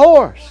into that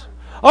horse.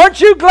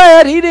 Aren't you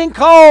glad he didn't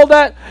call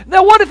that?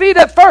 Now, what if he'd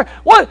have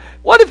what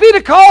if he'd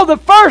have called the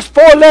first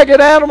four-legged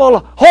animal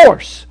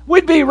horse?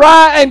 We'd be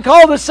and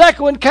call the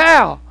second one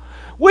cow.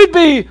 We'd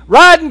be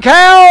riding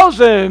cows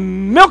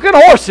and milking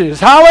horses.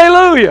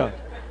 Hallelujah.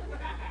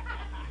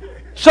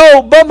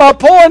 So, but my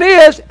point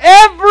is,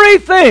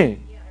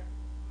 everything.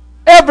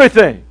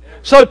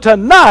 So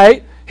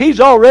tonight,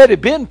 he's already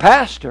been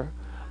pastor.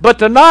 But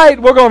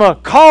tonight we're going to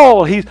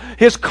call.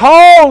 His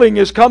calling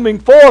is coming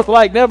forth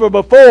like never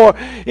before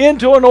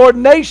into an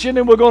ordination,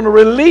 and we're going to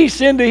release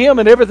into him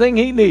and everything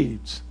he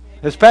needs.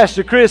 As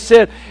Pastor Chris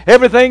said,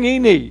 everything he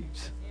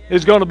needs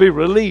is going to be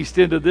released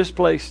into this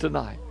place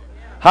tonight.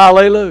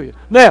 Hallelujah.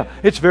 Now,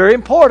 it's very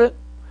important.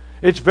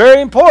 It's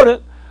very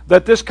important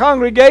that this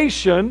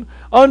congregation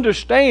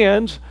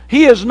understands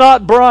he is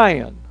not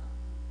Brian.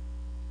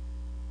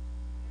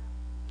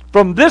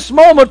 From this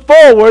moment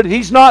forward,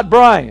 he's not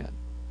Brian.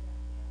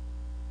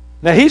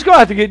 Now, he's going to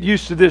have to get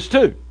used to this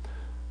too.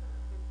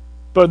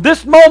 But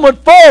this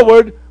moment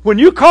forward, when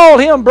you call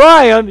him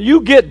Brian,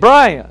 you get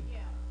Brian.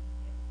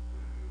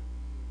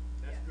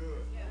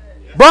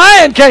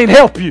 Brian can't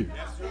help you.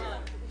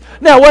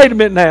 Now, wait a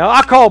minute now.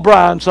 I call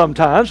Brian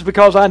sometimes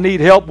because I need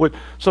help with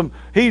some...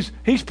 He's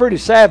pretty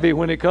savvy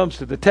when it comes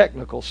to the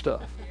technical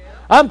stuff.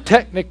 I'm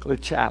technically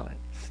challenged.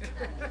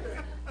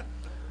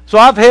 So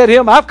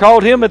I've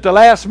called him at the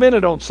last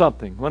minute on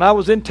something. When I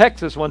was in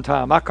Texas one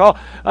time,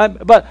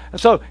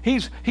 so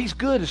he's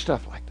good at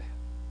stuff like that.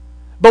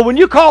 But when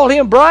you call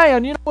him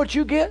Brian, you know what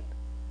you get?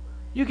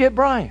 You get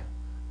Brian.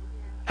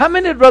 How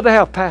many would rather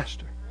have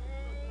pastor?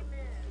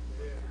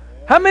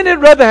 How many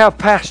would rather have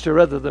pastor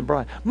rather than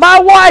Brian? My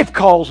wife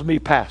calls me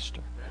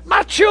pastor.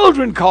 My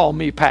children call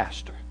me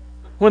pastor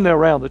when they're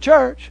around the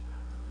church.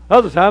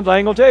 Other times I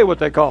ain't going to tell you what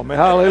they call me.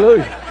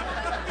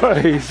 Hallelujah.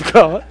 Praise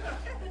God.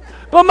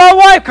 But my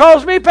wife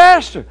calls me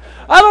pastor.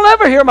 I don't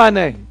ever hear my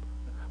name.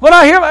 When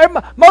I hear,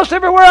 most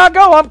everywhere I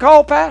go, I'm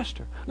called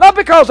pastor. Not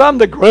because I'm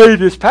the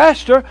greatest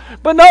pastor,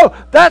 but no,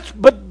 that's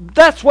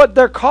what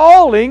they're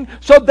calling,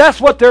 so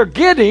that's what they're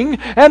getting,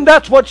 and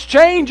that's what's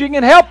changing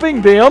and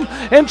helping them.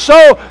 And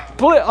so,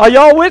 are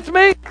y'all with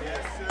me?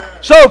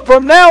 So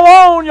from now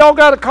on, y'all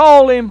got to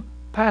call him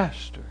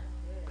pastor.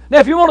 Now,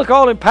 if you want to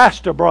call him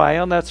Pastor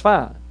Brian, that's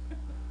fine.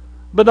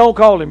 But don't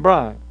call him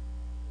Brian.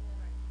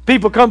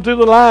 People come through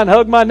the line,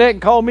 hug my neck,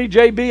 and call me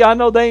JB. I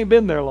know they ain't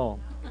been there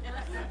long.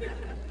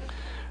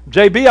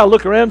 JB, I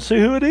look around and see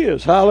who it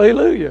is.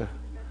 Hallelujah.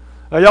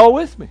 Are y'all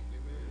with me?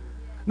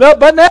 No,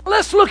 but now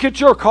let's look at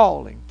your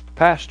calling,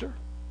 Pastor.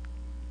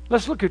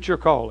 Let's look at your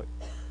calling.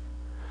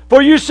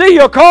 For you see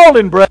your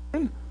calling,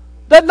 brethren,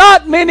 that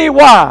not many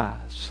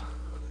wise.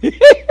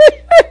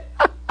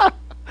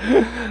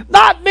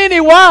 Not many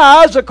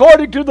wise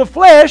according to the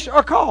flesh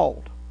are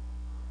called.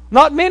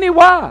 Not many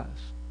wise.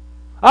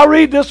 I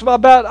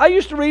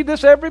used to read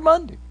this every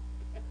Monday.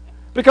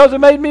 Because it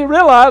made me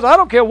realize, I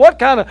don't care what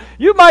kind of...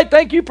 You might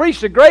think you preach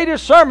the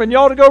greatest sermon. You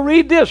ought to go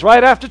read this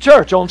right after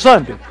church on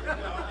Sunday.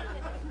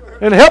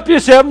 And help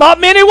yourself.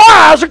 Not many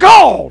wise are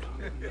called.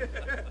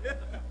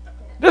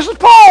 This is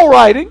Paul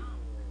writing.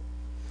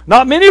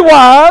 Not many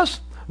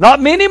wise, not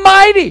many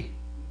mighty,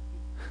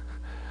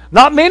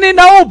 not many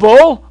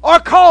noble are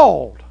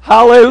called.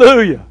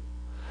 Hallelujah.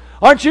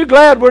 Aren't you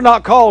glad we're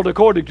not called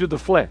according to the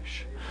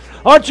flesh?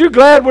 Aren't you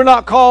glad we're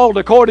not called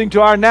according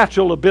to our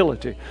natural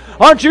ability?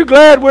 Aren't you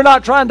glad we're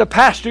not trying to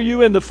pastor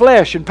you in the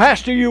flesh and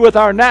pastor you with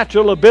our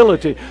natural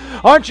ability?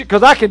 Aren't you?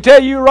 Because I can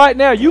tell you right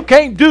now, you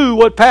can't do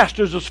what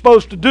pastors are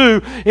supposed to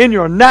do in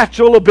your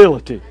natural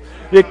ability.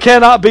 It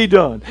cannot be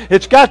done.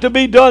 It's got to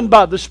be done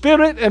by the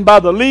Spirit and by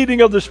the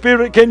leading of the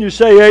Spirit. Can you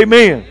say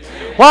amen?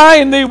 Why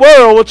in the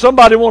world would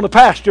somebody want to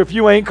pastor if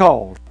you ain't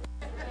called?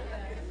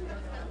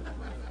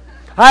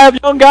 I have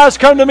young guys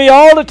come to me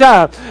all the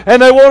time,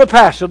 and they want a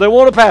pastor, they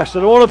want a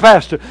pastor, they want a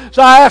pastor.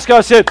 So I asked,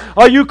 I said,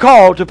 are you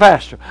called to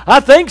pastor? I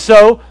think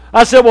so.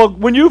 I said, well,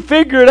 when you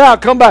figure it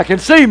out, come back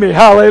and see me.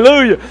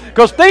 Hallelujah.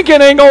 Because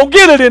thinking ain't going to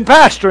get it in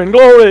pastoring.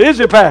 Glory,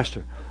 is it,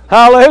 pastor?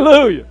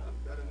 Hallelujah.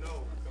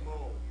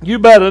 You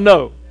better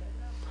know.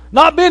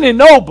 Not many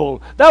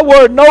noble. That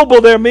word noble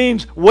there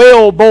means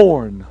well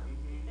born.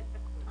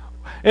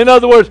 In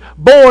other words,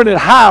 born in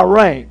high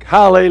rank.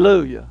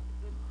 Hallelujah.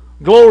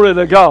 Glory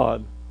to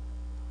God.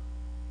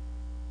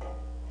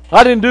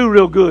 I didn't do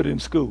real good in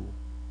school.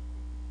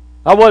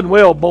 I wasn't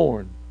well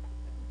born.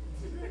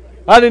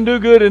 I didn't do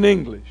good in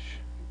English.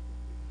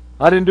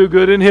 I didn't do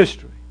good in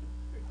history.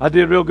 I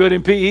did real good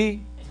in PE.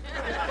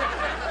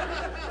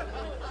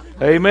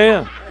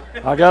 Amen.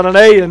 I got an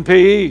A in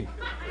PE.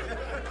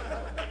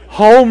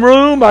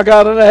 Homeroom, I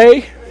got an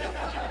A.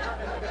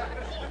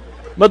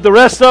 But the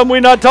rest of them we're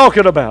not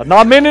talking about.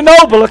 Not many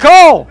noble are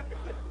called.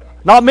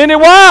 Not many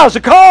wise are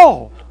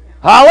called.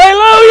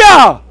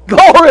 Hallelujah!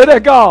 Glory to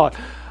God.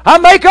 I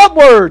make up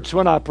words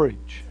when I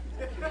preach.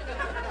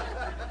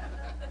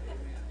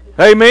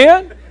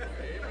 Amen?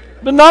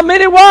 But not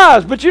many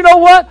wise. But you know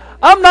what?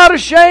 I'm not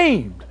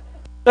ashamed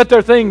that there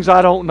are things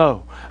I don't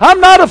know. I'm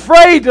not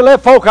afraid to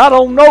let folk I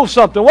don't know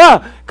something.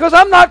 Why? Because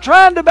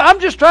I'm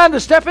just trying to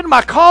step into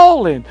my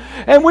calling.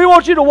 And we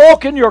want you to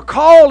walk in your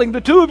calling, the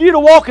two of you to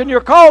walk in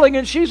your calling,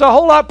 and she's a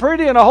whole lot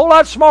prettier and a whole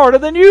lot smarter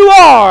than you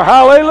are.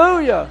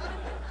 Hallelujah.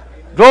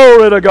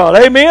 Glory to God.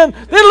 Amen.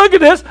 Then look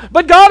at this.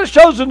 But God has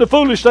chosen the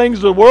foolish things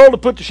of the world to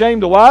put to shame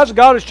the wise.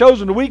 God has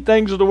chosen the weak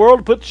things of the world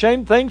to put to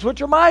shame things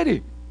which are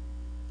mighty.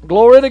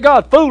 Glory to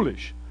God.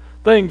 Foolish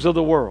things of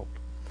the world.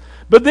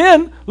 But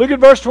then, look at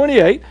verse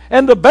 28.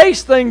 And the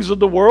base things of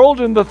the world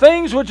and the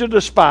things which are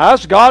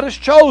despised, God has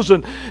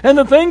chosen. And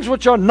the things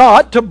which are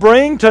not, to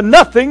bring to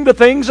nothing the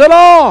things that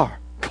are.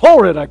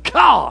 Glory to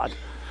God.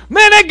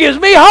 Man, that gives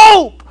me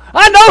hope.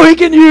 I know He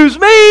can use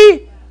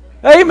me.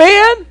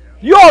 Amen.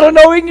 You ought to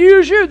know He can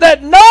use you.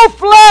 That no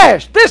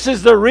flesh. This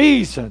is the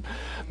reason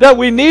that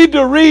we need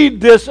to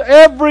read this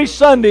every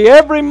Sunday,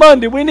 every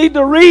Monday. We need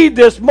to read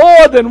this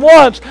more than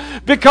once,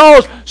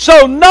 because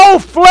so no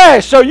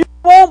flesh, so you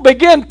won't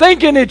begin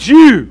thinking it's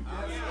you.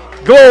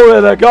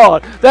 Glory to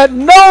God. That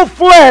no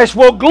flesh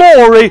will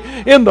glory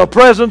in the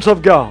presence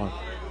of God.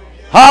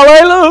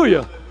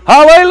 Hallelujah.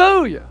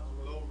 Hallelujah.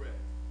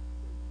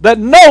 That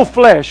no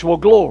flesh will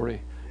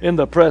glory in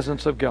the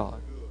presence of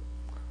God.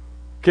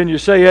 Can you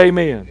say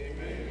amen?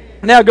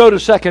 Now go to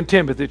 2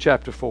 Timothy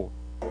chapter 4.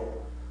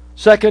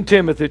 2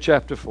 Timothy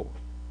chapter 4.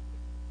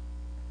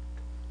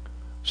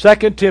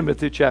 2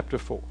 Timothy chapter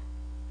 4.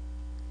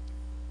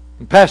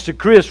 And Pastor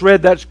Chris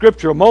read that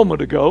scripture a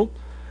moment ago,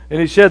 and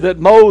he said that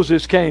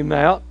Moses came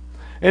out,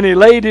 and he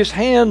laid his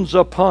hands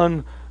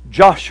upon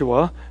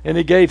Joshua, and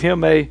he gave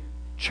him a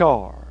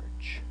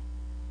charge.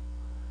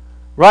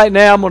 Right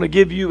now I'm going to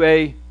give you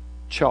a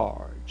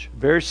charge.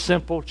 Very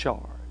simple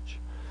charge.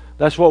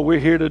 That's what we're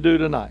here to do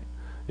tonight,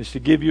 is to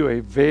give you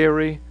a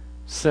very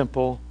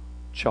simple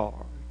charge.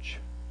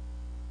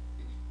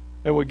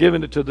 And we're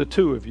giving it to the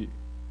two of you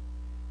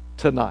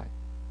tonight,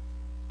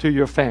 to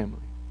your family.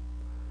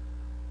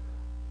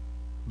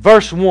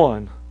 Verse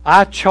 1,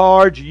 I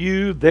charge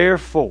you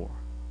therefore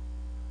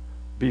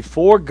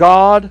before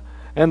God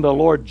and the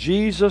Lord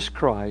Jesus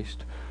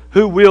Christ,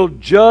 who will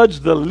judge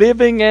the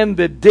living and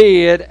the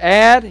dead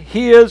at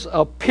His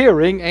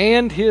appearing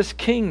and His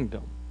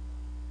kingdom.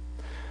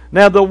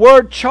 Now the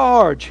word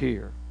charge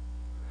here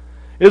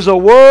is a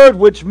word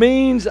which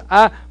means,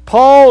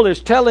 Paul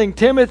is telling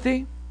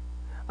Timothy,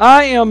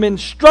 I am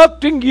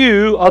instructing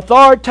you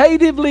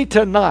authoritatively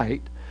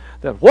tonight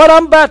that what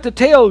I'm about to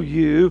tell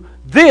you,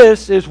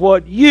 this is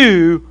what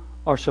you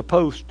are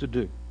supposed to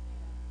do.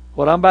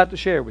 What I'm about to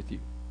share with you.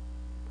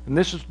 And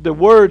this is the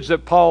words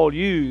that Paul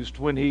used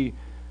when he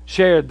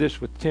shared this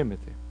with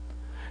Timothy.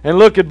 And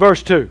look at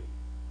verse 2.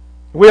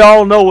 We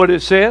all know what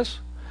it says.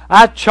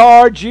 I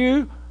charge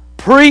you,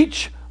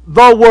 preach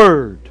the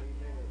word.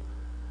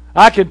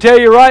 I can tell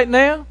you right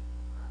now,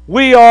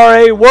 we are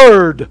a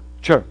word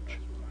church.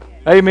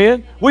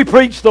 Amen. We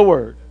preach the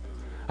word.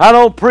 I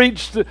don't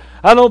preach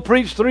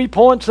 3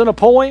 points in a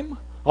poem.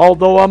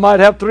 Although I might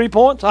have 3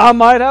 points, I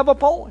might have a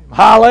poem.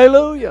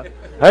 Hallelujah.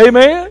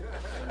 Amen.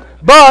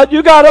 But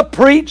you got to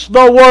preach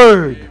the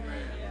word.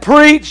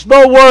 Preach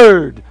the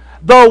word.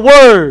 The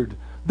word.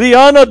 The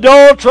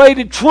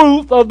unadulterated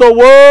truth of the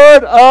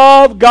word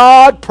of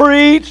God.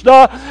 Preach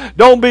the...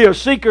 Don't be a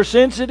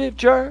seeker-sensitive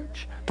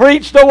church.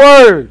 Preach the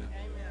word.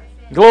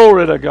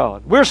 Glory to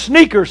God. We're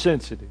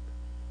sneaker-sensitive.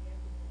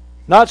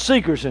 Not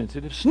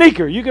seeker-sensitive.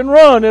 Sneaker. You can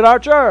run at our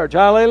church.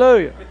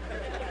 Hallelujah.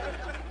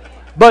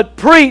 But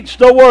preach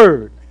the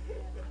word.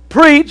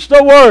 Preach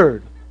the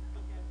word.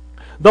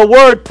 The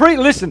word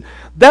listen,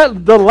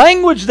 that the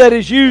language that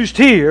is used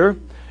here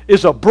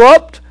is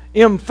abrupt,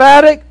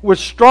 emphatic, with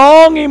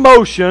strong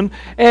emotion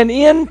and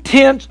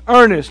intense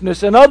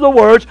earnestness. In other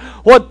words,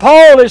 what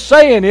Paul is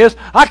saying is,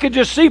 I could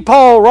just see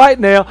Paul right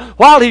now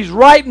while he's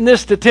writing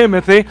this to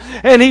Timothy,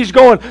 and he's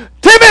going,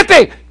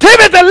 Timothy,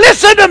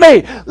 listen to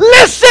me.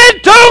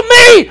 Listen to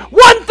me.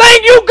 One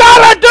thing you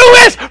got to do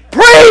is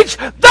preach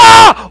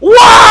the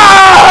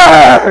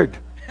word.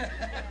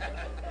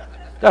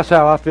 That's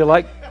how I feel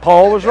like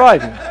Paul was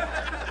writing.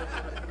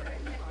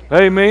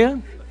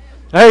 Amen.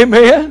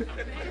 Amen.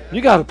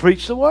 You got to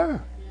preach the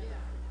word.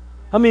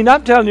 I mean,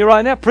 I'm telling you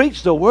right now,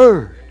 preach the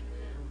word.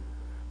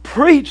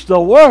 Preach the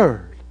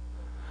word.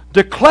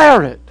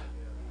 Declare it.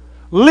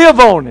 Live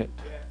on it.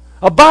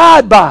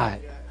 Abide by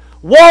it.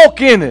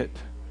 Walk in it.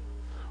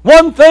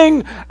 One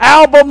thing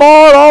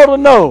Albemarle ought to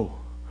know.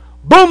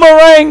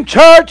 Boomerang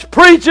Church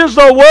preaches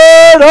the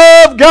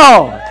Word of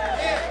God.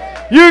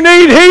 You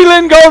need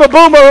healing, go to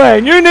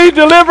Boomerang. You need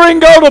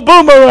delivering, go to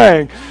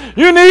Boomerang.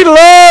 You need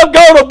love,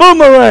 go to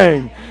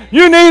Boomerang.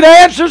 You need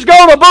answers,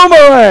 go to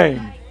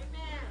Boomerang.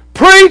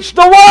 Preach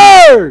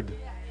the Word.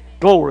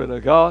 Glory to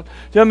God.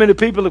 See how many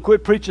people have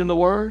quit preaching the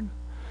Word?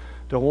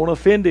 Don't want to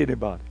offend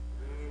anybody.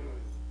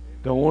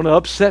 Don't want to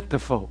upset the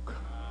folk.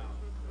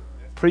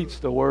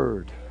 Preach the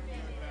Word.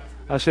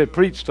 I said,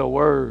 preach the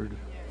word.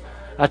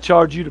 I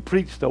charge you to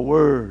preach the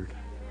word.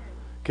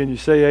 Can you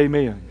say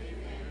amen?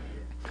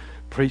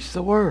 Preach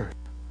the word.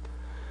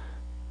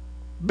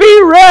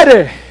 Be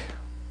ready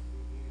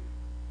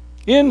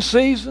in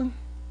season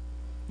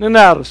and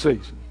out of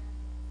season.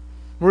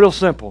 Real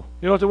simple.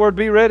 You know what the word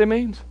be ready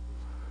means?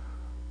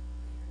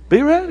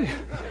 Be ready.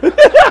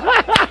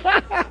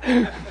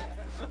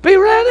 Be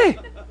ready.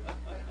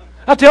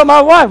 I tell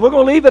my wife, we're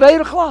going to leave at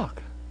 8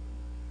 o'clock.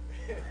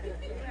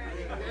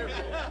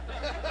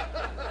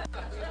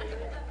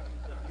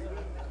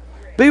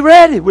 Be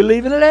ready. We're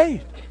leaving at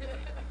 8.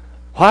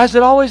 Why is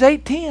it always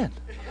 8:10?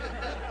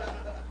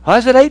 Why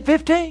is it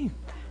 8:15?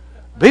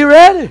 Be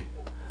ready.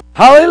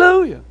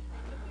 Hallelujah.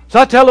 So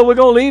I tell her we're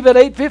going to leave at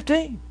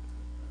 8:15.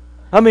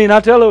 I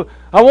tell her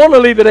I want to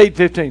leave at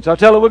 8:15. So I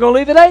tell her we're going to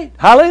leave at 8.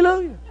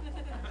 Hallelujah.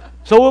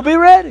 So we'll be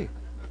ready.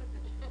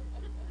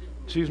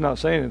 She's not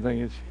saying anything,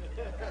 is she?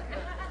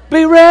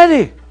 Be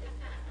ready.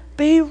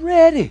 Be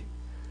ready.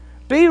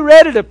 Be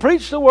ready to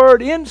preach the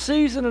word in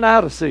season and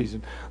out of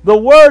season. The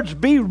words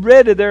be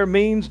ready there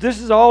means, this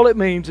is all it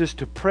means, is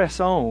to press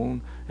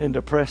on and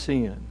to press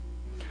in.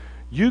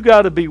 You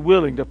got to be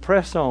willing to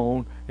press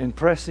on and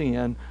press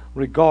in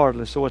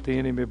regardless of what the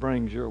enemy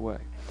brings your way.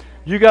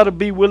 You got to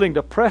be willing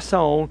to press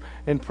on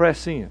and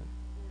press in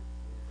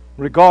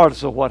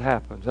regardless of what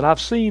happens. And I've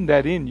seen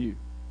that in you.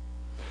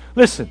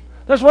 Listen,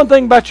 there's one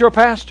thing about your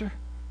pastor.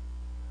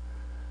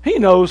 He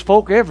knows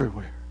folk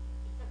everywhere.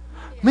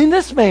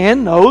 This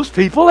man knows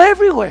people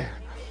everywhere.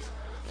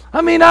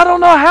 I don't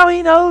know how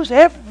he knows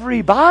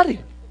everybody.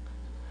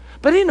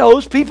 But he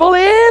knows people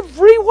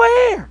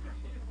everywhere.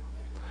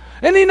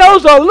 And he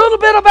knows a little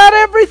bit about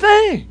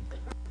everything.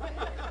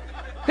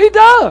 He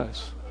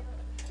does.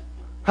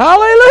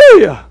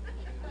 Hallelujah.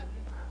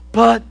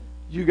 But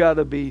you got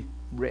to be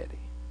ready.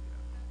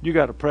 You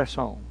got to press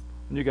on.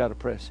 And you got to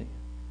press in.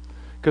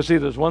 Because see,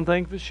 there's one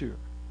thing for sure.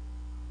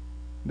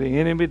 The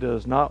enemy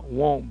does not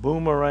want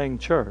Boomerang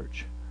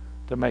Church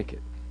to make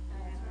it.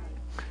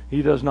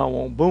 He does not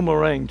want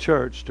Boomerang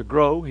Church to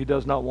grow. He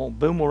does not want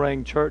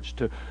Boomerang Church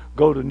to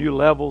go to new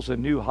levels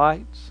and new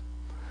heights.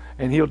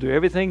 And he'll do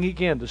everything he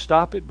can to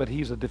stop it, but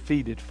he's a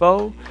defeated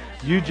foe.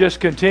 You just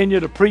continue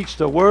to preach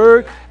the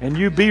word, and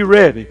you be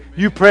ready.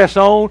 You press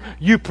on,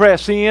 you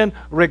press in,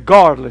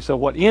 regardless of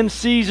what, in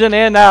season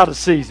and out of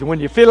season. When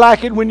you feel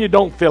like it, when you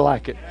don't feel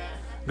like it.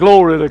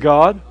 Glory to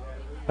God.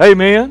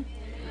 Amen.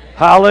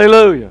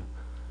 Hallelujah.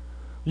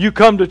 You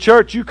come to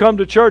church, you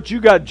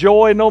got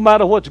joy no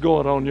matter what's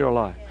going on in your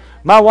life.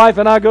 My wife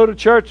and I go to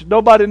church,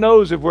 nobody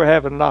knows if we're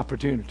having an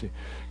opportunity.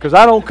 Because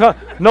I don't come,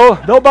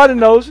 nobody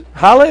knows it.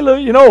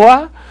 Hallelujah. You know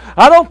why?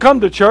 I don't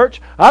come to church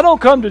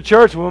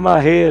with my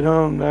head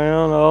hung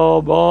down.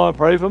 Oh boy,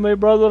 pray for me,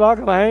 brother, that I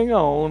can hang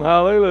on.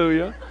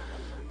 Hallelujah.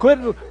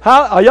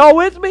 Are y'all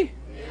with me?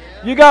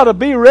 You got to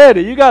be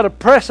ready. You got to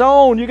press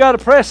on. You got to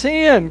press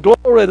in.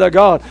 Glory to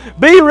God.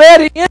 Be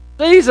ready in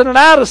season and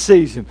out of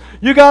season.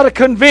 You got to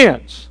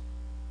convince.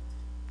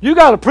 You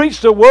got to preach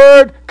the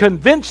word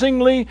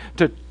convincingly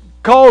to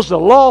cause the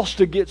lost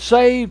to get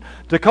saved,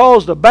 to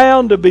cause the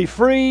bound to be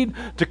freed,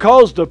 to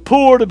cause the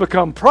poor to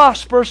become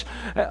prosperous.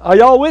 Are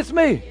y'all with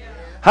me?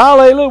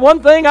 Hallelujah.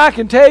 One thing I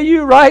can tell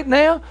you right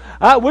now,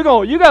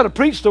 you got to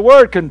preach the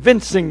word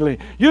convincingly.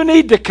 You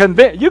need to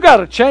convince. You got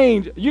to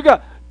change. You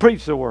got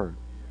preach the word.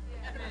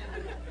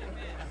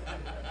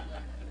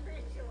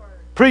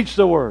 Preach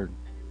the word.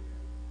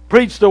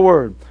 Preach the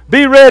word.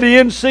 Be ready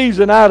in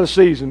season, out of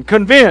season.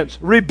 Convince.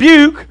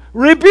 Rebuke.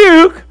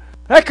 Rebuke.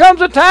 There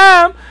comes a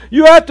time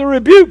you have to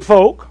rebuke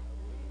folk.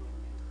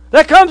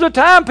 There comes a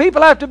time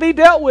people have to be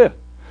dealt with.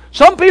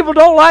 Some people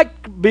don't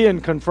like being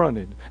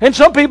confronted. And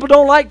some people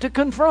don't like to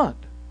confront.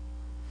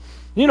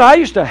 I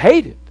used to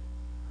hate it.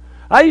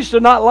 I used to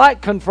not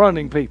like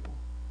confronting people.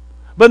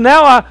 But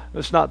now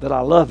it's not that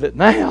I love it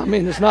now.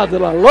 It's not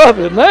that I love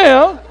it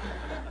now.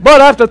 But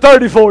after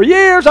 34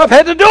 years, I've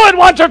had to do it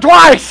once or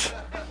twice.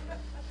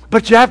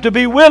 But you have to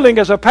be willing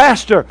as a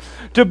pastor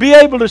to be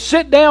able to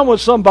sit down with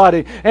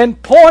somebody and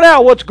point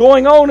out what's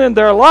going on in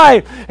their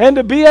life and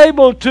to be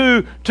able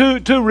to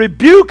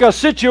rebuke a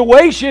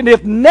situation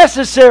if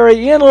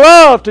necessary in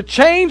love to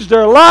change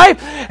their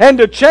life and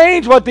to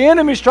change what the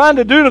enemy's trying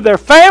to do to their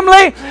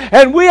family.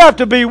 And we have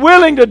to be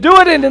willing to do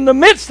it. And in the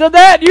midst of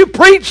that, you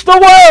preach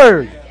the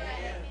word.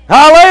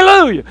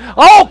 Hallelujah.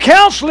 All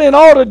counseling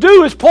ought to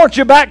do is point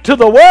you back to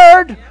the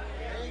word.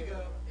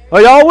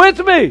 Are y'all with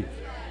me?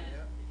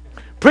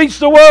 Preach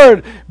the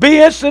word. Be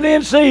instant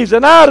in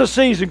season, out of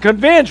season.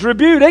 Convince,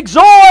 rebuke,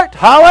 exhort.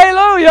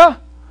 Hallelujah.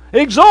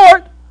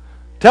 Exhort.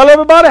 Tell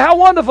everybody how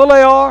wonderful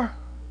they are.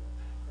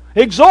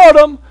 Exhort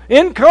them.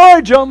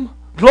 Encourage them.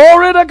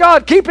 Glory to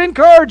God. Keep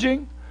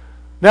encouraging.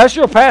 That's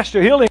your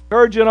pastor. He'll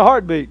encourage you in a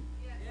heartbeat.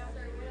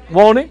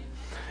 Won't he?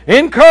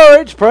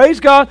 Encourage,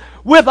 praise God,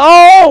 with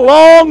all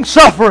long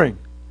suffering.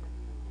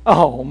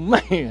 Oh,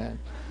 man.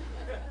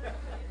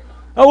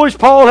 I wish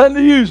Paul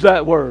hadn't used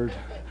that word.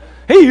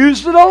 He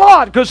used it a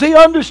lot because he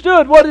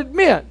understood what it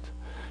meant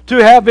to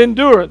have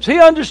endurance. He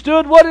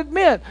understood what it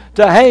meant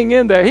to hang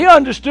in there. He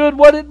understood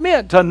what it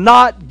meant to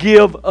not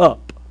give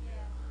up.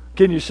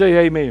 Can you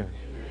say amen?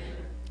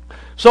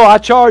 So I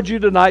charge you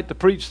tonight to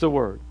preach the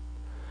word.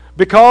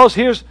 Because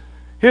here's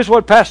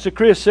what Pastor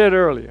Chris said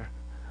earlier.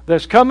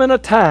 There's coming a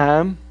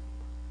time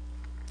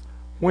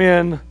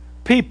when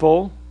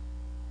people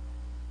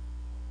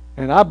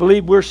And I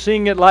believe we're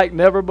seeing it like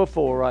never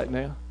before right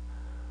now.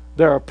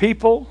 There are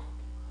people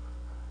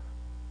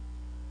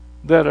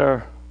that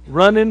are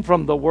running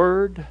from the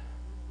Word,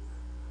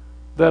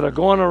 that are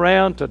going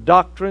around to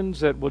doctrines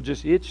that will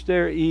just itch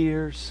their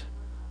ears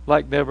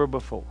like never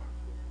before.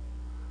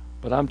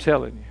 But I'm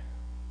telling you,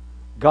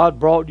 God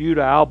brought you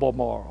to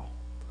Albemarle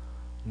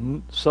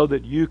so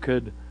that you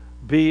could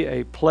be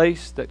a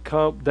place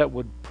that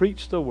would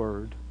preach the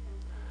Word,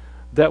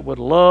 that would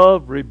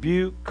love,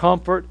 rebuke,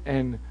 comfort,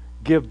 and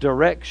give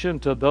direction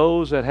to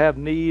those that have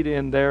need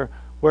in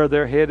where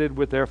they're headed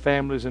with their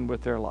families and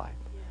with their life.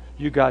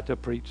 You got to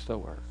preach the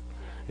Word.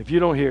 If you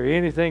don't hear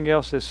anything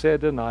else that's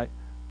said tonight,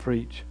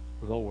 preach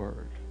the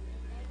Word.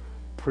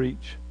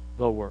 Preach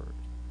the Word.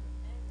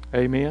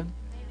 Amen?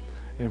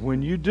 And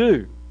when you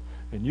do,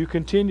 and you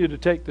continue to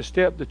take the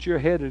step that you're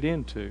headed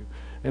into,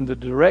 and the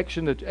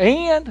direction that,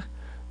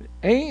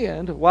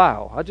 and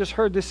wow, I just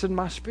heard this in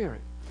my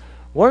spirit.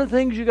 One of the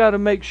things you got to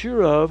make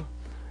sure of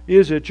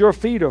is that your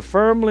feet are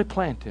firmly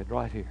planted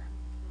right here.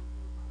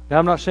 Now,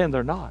 I'm not saying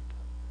they're not,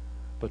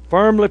 but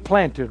firmly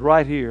planted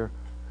right here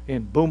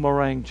in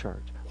Boomerang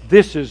Church.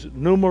 This is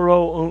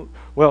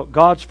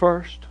God's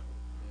first.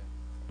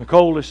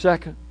 Nicole is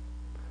second.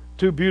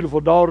 2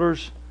 beautiful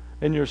daughters,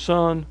 and your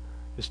son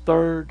is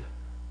third.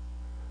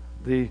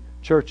 The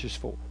church is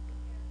fourth.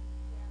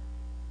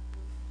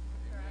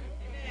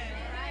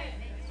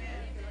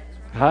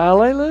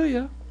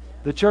 Hallelujah.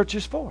 The church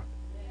is fourth.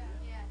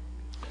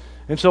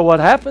 And so what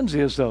happens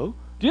is, though,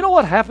 do you know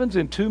what happens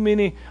in too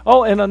many?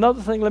 Oh, and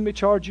another thing, let me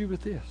charge you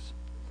with this.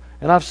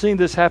 And I've seen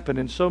this happen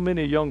in so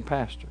many young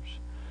pastors.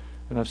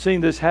 And I've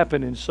seen this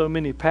happen in so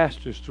many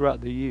pastors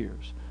throughout the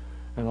years.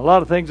 And a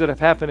lot of things that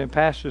have happened in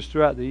pastors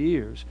throughout the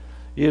years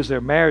is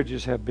their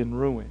marriages have been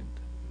ruined.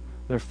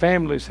 Their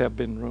families have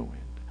been ruined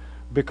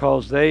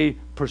because they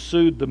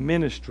pursued the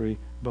ministry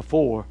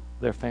before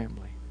their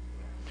family.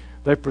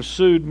 They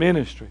pursued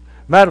ministry.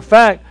 Matter of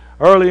fact,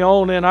 early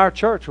on in our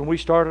church, when we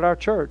started our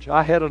church,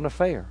 I had an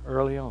affair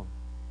early on.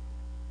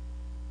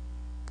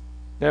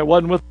 Now, it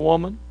wasn't with a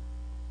woman.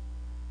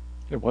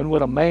 It wasn't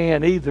with a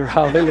man either.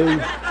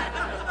 Hallelujah.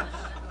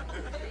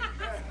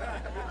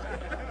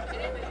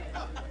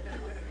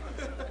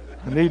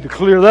 I need to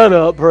clear that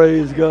up,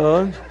 praise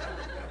God.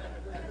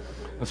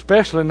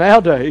 Especially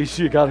nowadays,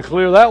 you got to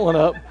clear that one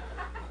up.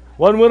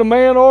 Wasn't with a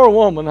man or a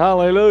woman,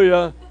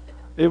 hallelujah.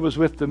 It was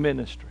with the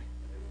ministry.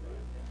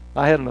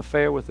 I had an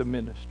affair with the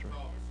ministry.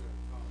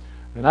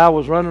 And I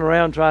was running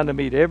around trying to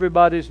meet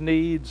everybody's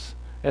needs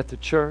at the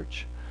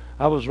church.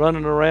 I was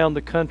running around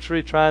the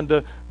country trying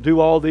to do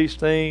all these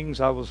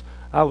things. I was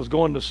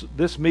going to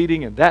this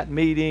meeting and that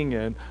meeting,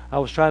 and I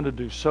was trying to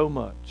do so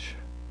much.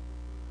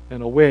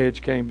 And a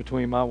wedge came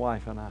between my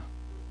wife and I.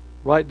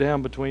 Right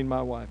down between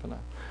my wife and I.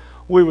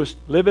 We was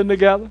living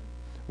together.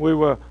 We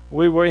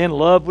were in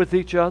love with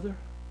each other.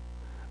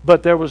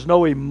 But there was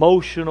no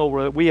emotional,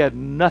 we had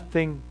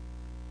nothing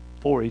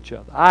for each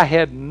other. I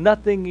had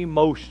nothing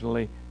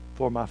emotionally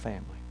for my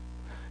family.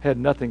 Had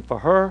nothing for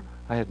her.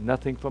 I had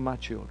nothing for my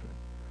children.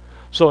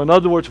 So in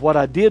other words, what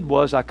I did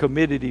was I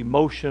committed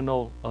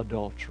emotional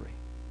adultery.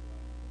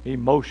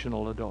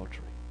 Emotional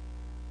adultery.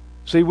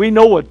 See, we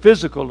know what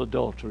physical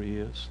adultery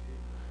is.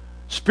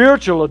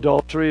 Spiritual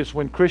adultery is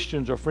when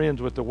Christians are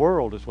friends with the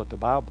world, is what the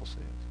Bible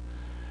says.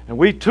 And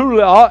we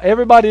truly,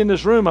 everybody in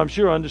this room, I'm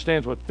sure,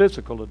 understands what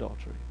physical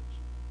adultery is.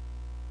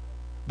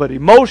 But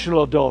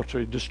emotional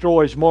adultery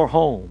destroys more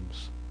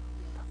homes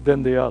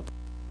than the other.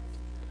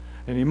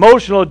 And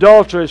emotional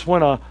adultery is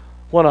when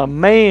a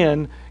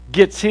man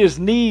gets his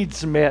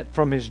needs met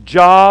from his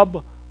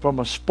job, from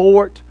a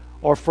sport,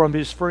 or from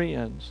his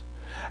friends.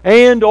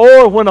 And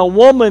or when a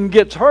woman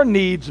gets her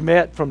needs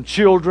met from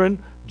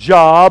children,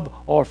 job,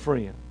 or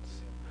friends.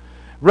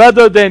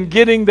 Rather than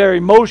getting their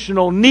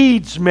emotional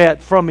needs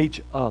met from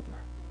each other.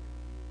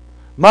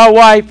 My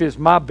wife is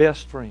my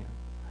best friend.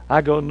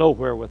 I go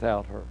nowhere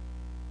without her.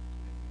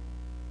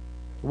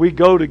 We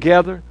go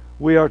together,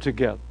 we are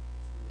together.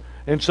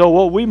 And so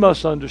what we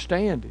must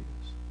understand is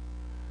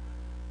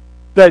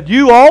that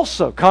you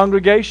also,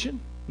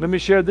 congregation, let me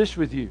share this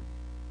with you.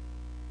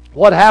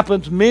 What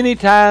happens many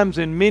times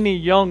in many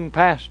young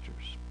pastors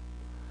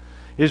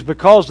is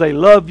because they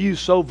love you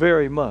so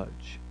very much.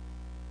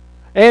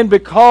 And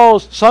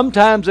because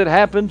sometimes it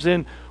happens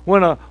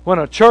when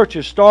a church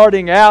is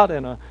starting out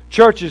and a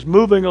church is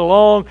moving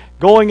along,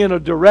 going in a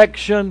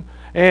direction,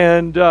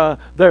 and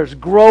there's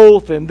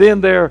growth, and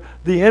then the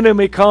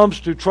enemy comes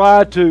to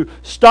try to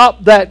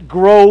stop that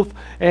growth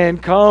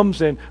and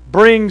comes and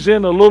brings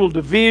in a little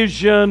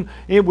division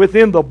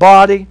within the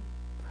body.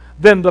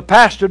 Then the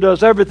pastor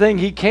does everything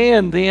he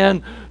can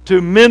then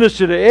to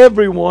minister to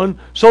everyone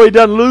so he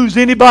doesn't lose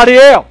anybody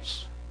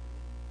else.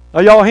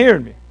 Are y'all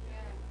hearing me?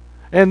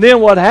 And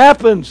then what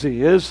happens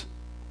is,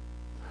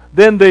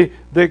 then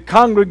the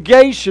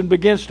congregation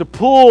begins to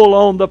pull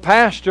on the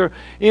pastor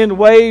in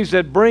ways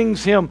that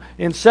brings him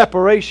in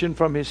separation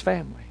from his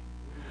family.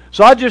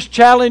 So I just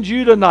challenge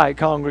you tonight,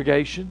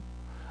 congregation.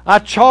 I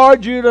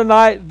charge you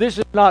tonight, this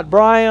is not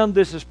Brian,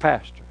 this is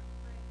Pastor.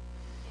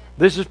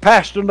 This is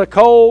Pastor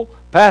Nicole,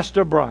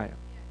 Pastor Brian.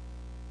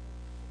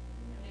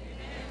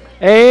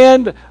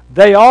 And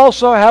they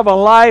also have a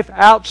life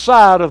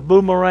outside of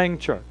Boomerang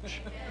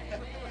Church.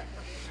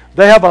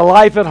 They have a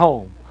life at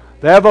home.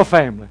 They have a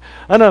family.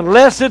 And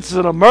unless it's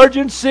an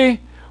emergency,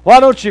 why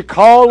don't you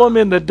call them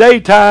in the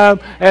daytime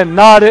and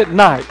not at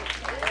night?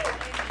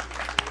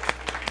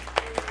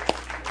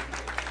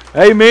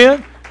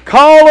 Amen.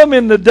 Call them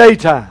in the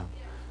daytime.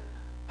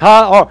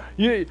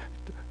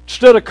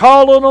 Instead of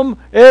calling them,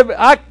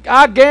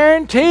 I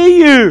guarantee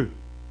you,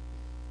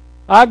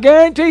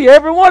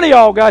 every one of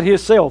y'all got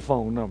his cell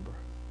phone number.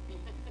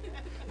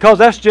 Because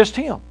that's just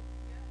him.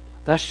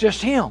 That's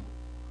just him.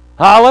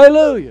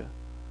 Hallelujah.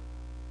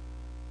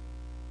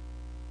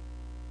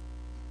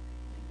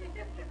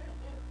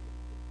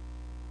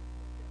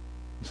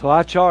 So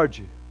I charge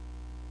you.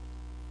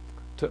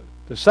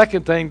 The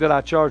second thing that I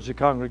charge the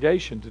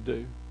congregation to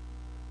do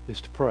is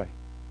to pray.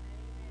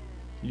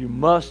 You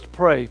must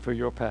pray for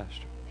your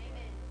pastor.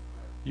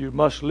 You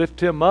must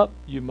lift him up.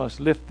 You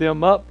must lift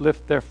them up,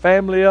 lift their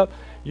family up.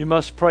 You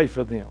must pray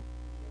for them.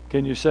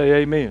 Can you say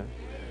amen?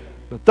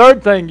 The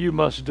third thing you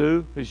must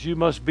do is you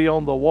must be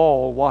on the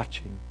wall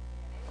watching.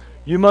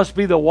 You must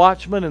be the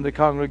watchman in the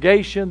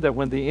congregation, that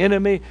when the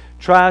enemy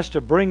tries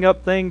to bring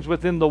up things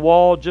within the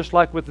wall, just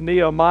like with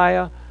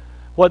Nehemiah,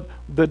 what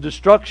the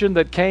destruction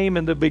that came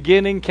in the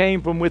beginning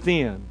came from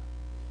within.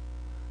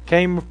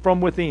 Came from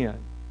within.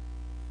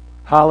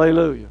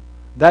 Hallelujah.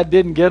 That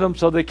didn't get them,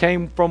 so they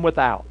came from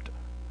without.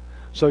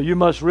 So you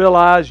must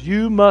realize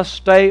you must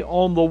stay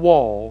on the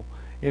wall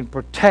in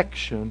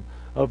protection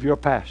of your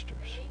pastors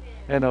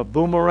and of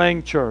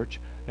Boomerang Church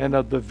and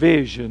of the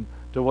vision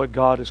to what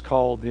God has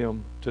called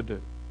them to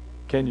do.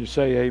 Can you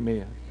say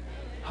amen?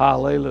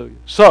 Hallelujah.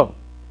 So,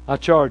 I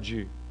charge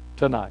you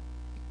tonight.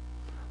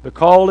 The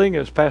calling,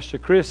 as Pastor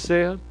Chris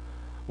said,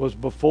 was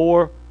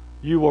before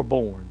you were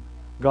born.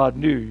 God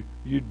knew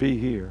you'd be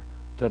here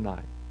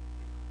tonight.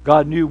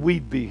 God knew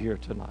we'd be here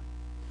tonight.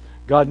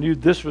 God knew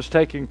this was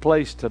taking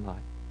place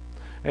tonight.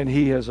 And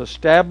He has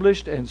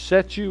established and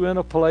set you in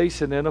a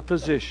place and in a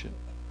position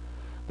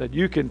that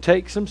you can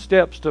take some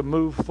steps to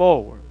move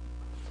forward.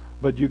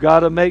 But you got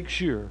to make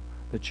sure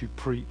that you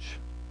preach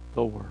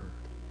the Word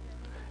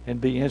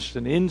and be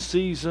instant in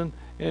season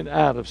and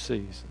out of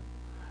season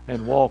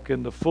and walk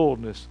in the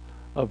fullness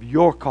of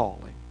your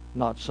calling,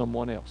 not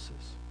someone else's.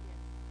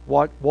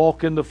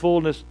 Walk in the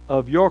fullness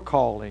of your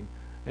calling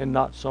and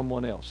not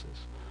someone else's.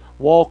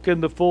 Walk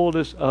in the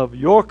fullness of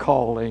your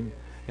calling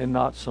and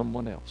not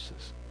someone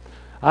else's.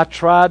 I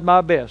tried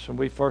my best when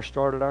we first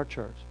started our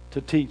church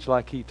to teach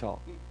like he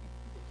taught.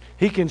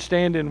 He can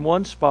stand in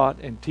one spot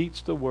and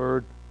teach the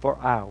Word for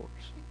hours,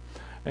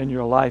 and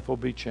your life will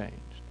be changed.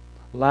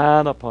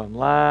 Line upon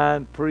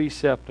line,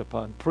 precept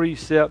upon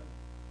precept,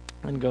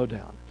 and go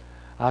down.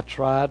 I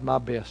tried my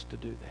best to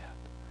do that,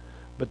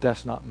 but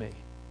that's not me.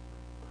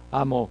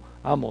 I'm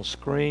gonna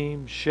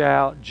scream,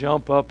 shout,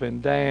 jump up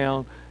and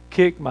down,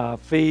 kick my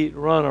feet,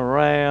 run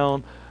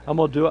around. I'm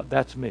gonna do it.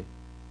 That's me.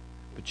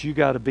 But you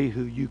got to be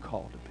who you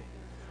call to be.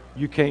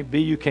 You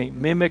can't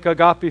mimic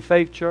Agape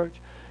Faith Church.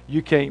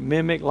 You can't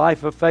mimic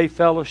Life of Faith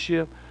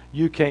Fellowship.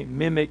 You can't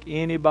mimic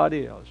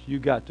anybody else. You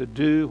got to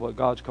do what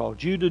God's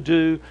called you to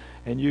do,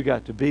 and you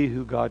got to be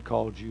who God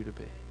called you to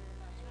be,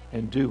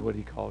 and do what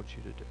He called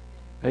you to do.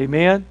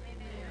 Amen?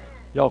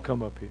 Y'all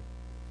come up here.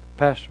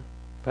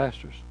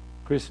 Pastors,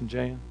 Chris and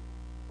Jan,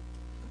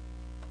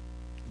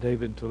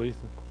 David and Talitha.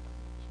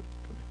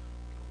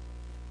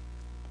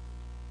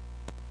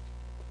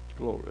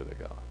 Glory to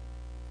God.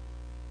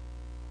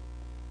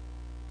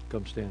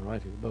 Come stand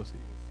right here, both of you.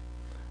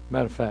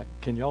 Matter of fact,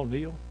 can y'all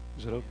kneel?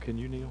 Is it okay? Can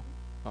you kneel?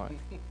 All right.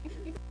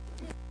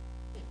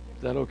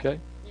 Is that okay?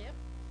 Yep.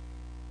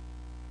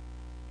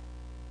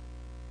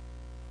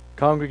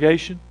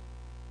 Congregation,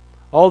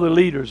 all the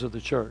leaders of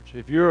the church.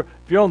 If you're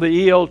on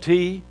the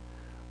ELT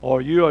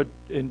or you are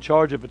in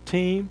charge of a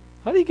team,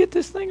 how do you get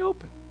this thing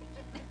open?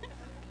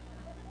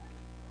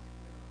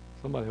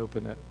 Somebody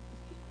open that.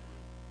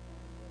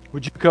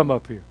 Would you come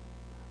up here?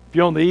 If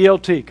you're on the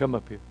ELT, come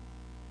up here.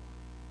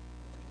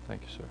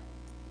 Thank you, sir.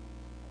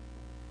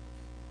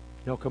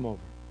 Y'all come over.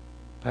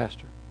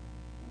 Pastor,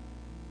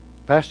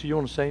 you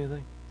want to say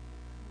anything?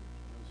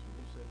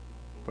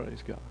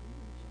 Praise God.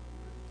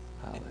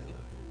 Hallelujah.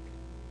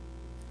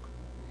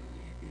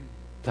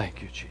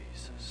 Thank you,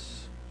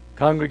 Jesus.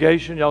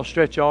 Congregation, y'all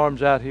stretch your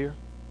arms out here.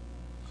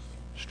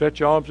 Stretch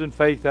your arms in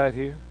faith out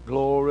here.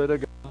 Glory to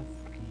God.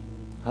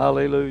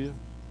 Hallelujah.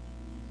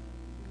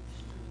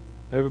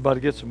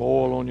 Everybody get some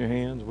oil on your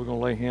hands. We're going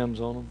to lay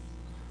hands on them.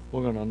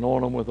 We're going to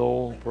anoint them with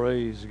oil.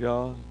 Praise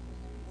God.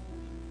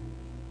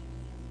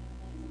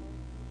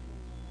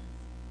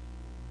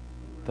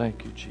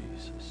 Thank you,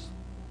 Jesus.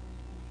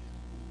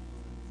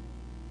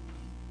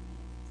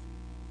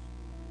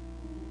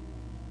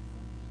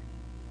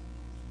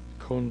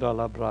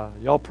 Kundalabra.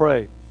 Y'all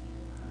pray.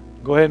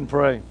 Go ahead and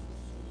pray.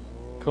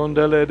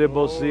 Kundale de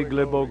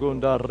bosigle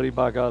bogunda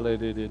ribagale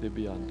de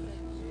biante.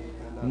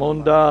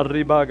 Monda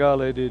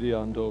ribagale de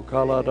diando.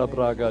 Kala da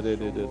braga de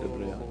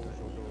briante.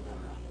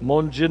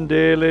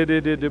 Mongendele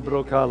de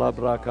brocala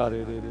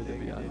bracare de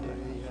biande.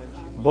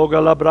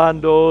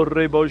 Bogalabrando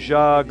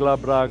rebojagla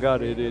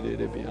bragare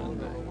de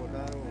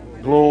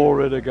biande.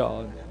 Glory to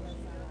God.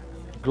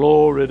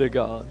 Glory to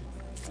God.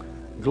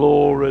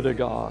 Glory to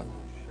God.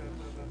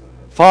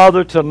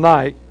 Father,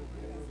 tonight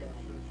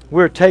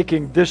we're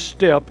taking this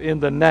step in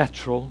the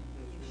natural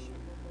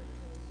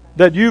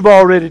that you've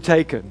already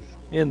taken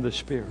in the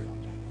Spirit.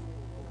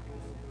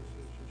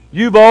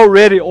 You've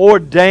already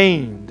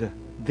ordained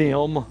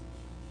them.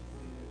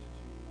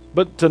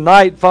 But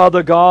tonight,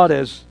 Father God,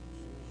 as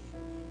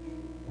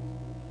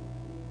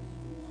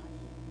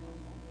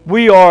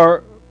we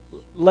are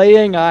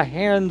laying our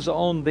hands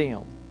on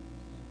them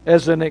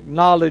as an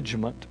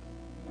acknowledgement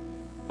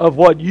of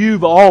what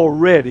you've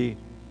already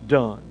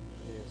done.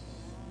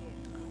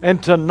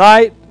 And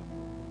tonight,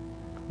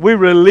 we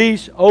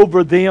release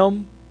over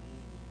them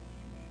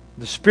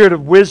the spirit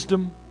of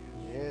wisdom.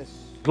 Yes.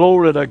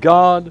 Glory to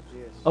God.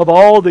 Yes. Of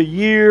all the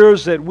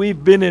years that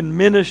we've been in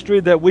ministry,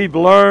 that we've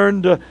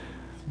learned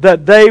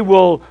that they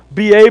will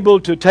be able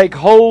to take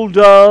hold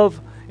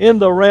of in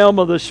the realm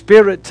of the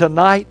Spirit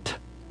tonight.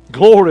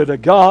 Glory to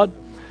God.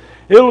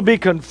 It will be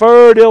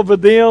conferred over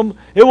them.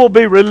 It will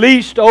be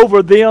released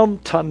over them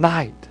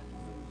tonight.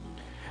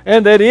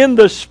 And that in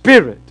the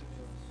Spirit,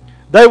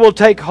 they will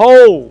take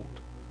hold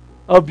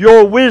of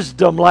your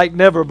wisdom like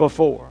never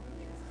before.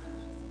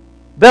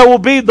 There will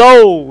be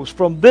those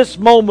from this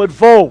moment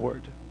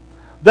forward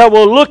that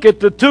will look at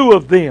the two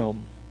of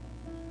them.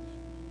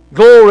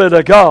 Glory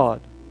to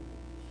God.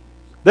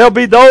 There'll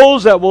be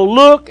those that will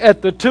look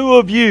at the two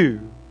of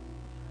you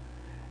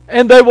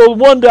and they will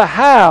wonder,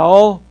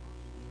 how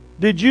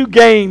did you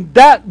gain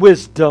that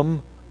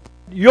wisdom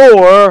at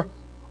your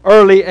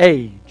early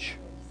age?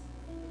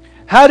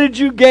 How did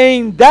you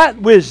gain that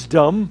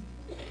wisdom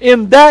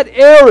in that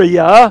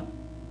area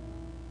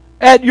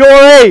at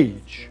your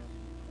age?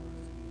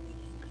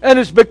 And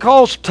it's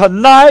because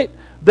tonight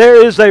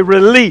there is a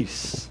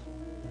release.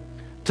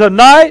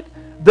 Tonight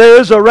there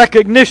is a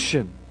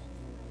recognition.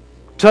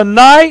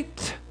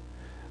 Tonight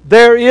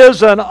there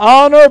is an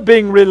honor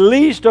being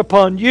released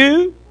upon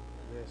you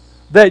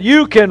that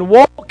you can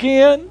walk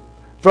in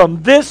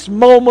from this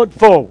moment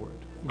forward.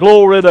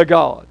 Glory to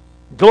God.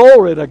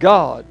 Glory to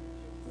God.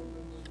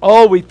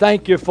 Oh, we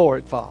thank you for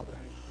it, Father.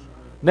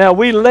 Now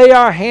we lay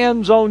our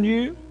hands on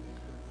you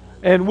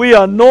and we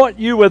anoint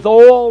you with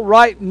oil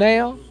right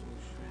now.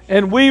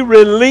 And we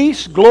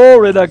release,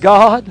 glory to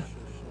God,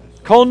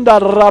 Konda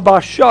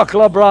Rabashak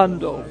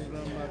Labrando.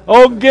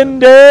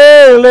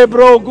 Ogende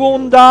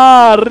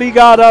Lebrogunda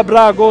Rigada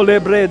Brago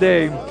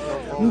Lebrede.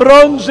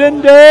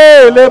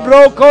 Bronzende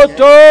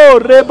Lebrokoto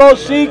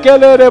Rebosike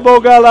Le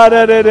Rebogala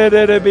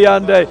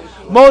Rebiande.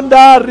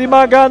 Monda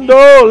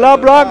Rimagando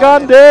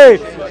Labragande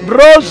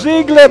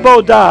Brosigle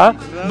Boda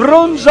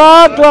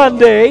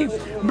Bronzaglande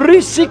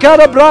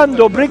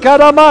Brisicarabrando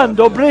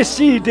Bricaramando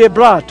Bresi de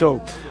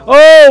Brato.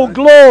 Oh,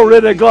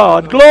 glory to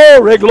God.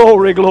 Glory,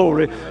 glory,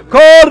 glory.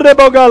 Corre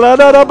bogala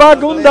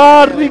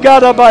bagunda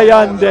rigada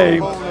bayande.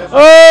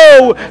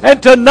 Oh,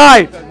 and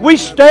tonight we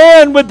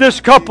stand with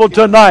this couple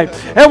tonight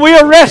and we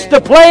arrest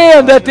the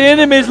plan that the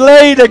enemy's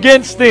laid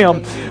against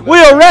them. We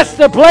arrest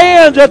the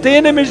plans that the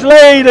enemy's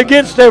laid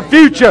against their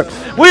future.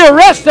 We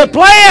arrest the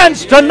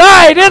plans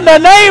tonight in the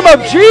name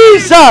of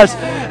Jesus.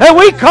 And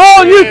we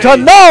call you to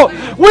know.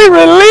 We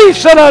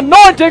release an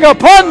anointing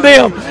upon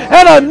them.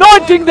 An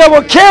anointing that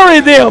will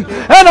carry them.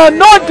 An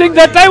anointing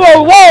that they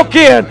will walk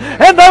in.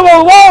 And they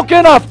will walk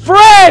in a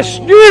fresh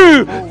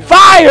new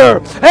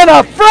fire. And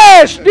a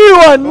fresh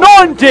new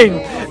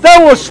anointing. They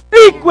will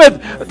speak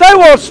with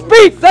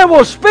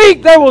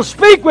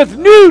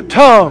new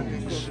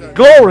tongues.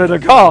 Glory to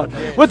God.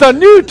 With a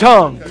new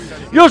tongue.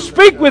 You'll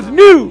speak with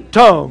new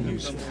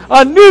tongues.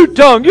 A new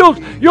tongue.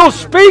 You'll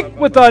speak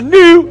with a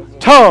new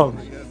tongue.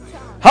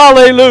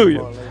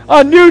 Hallelujah.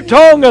 A new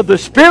tongue of the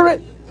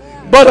Spirit,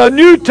 but a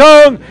new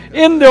tongue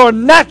in their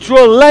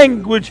natural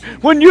language.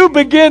 When you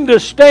begin to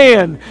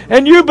stand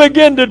and you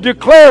begin to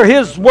declare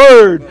His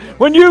Word,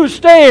 when you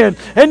stand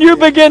and you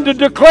begin to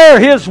declare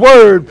His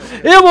Word,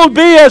 it will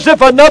be as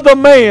if another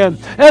man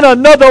and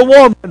another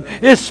woman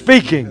is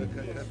speaking.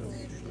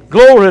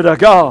 Glory to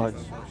God.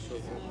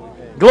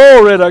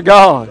 Glory to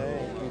God.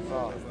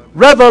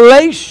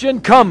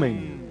 Revelation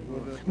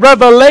coming.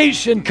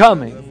 Revelation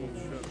coming.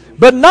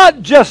 But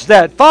not just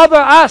that. Father,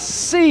 I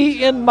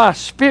see in my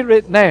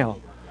spirit now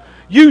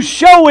you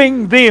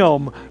showing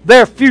them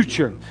their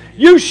future.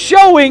 You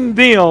showing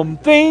them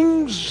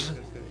things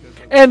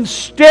and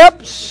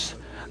steps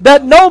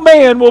that no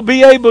man will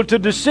be able to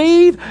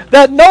deceive,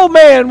 that no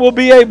man will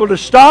be able to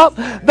stop,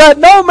 that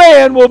no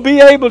man will be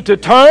able to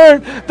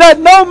turn, that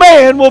no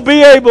man will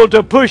be able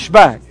to push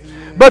back.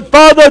 But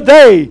Father,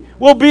 they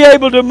will be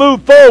able to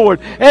move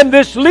forward. And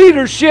this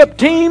leadership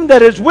team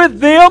that is with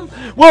them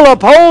will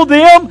uphold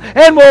them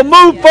and will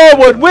move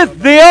forward with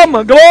them.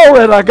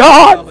 Glory to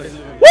God.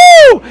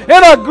 Woo!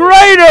 In a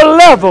greater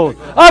level,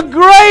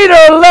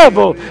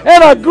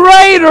 and a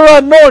greater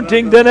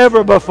anointing than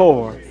ever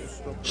before.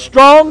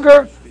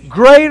 Stronger,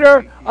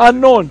 greater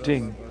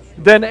anointing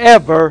than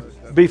ever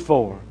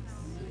before.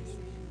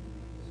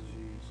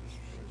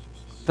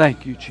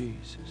 Thank you,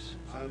 Jesus.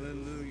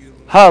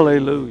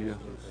 Hallelujah.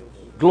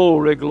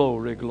 Glory,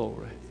 glory,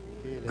 glory.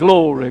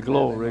 Glory,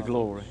 glory,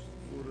 glory.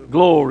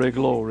 Glory,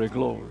 glory,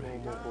 glory.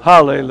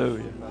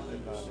 Hallelujah.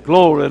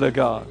 Glory to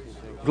God.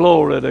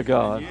 Glory to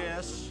God.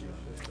 Yes,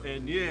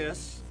 and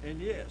yes,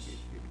 and yes.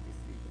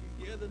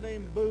 Yeah, the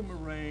name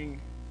Boomerang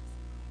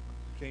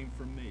came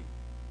from me.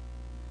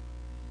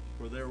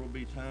 For there will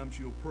be times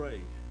you'll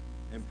pray,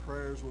 and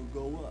prayers will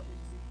go up.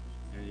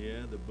 And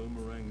yeah, the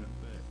boomerang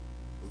effect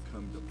will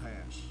come to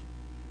pass.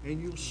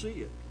 And you'll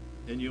see it,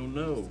 and you'll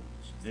know,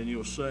 and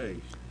you'll say,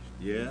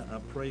 yeah, I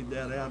prayed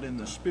that out in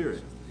the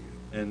Spirit,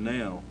 and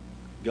now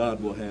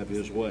God will have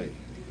His way.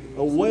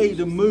 A way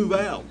to move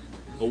out,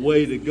 a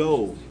way to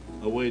go,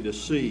 a way to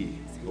see,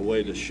 a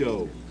way to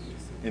show.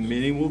 And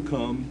many will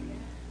come,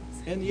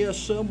 and yes,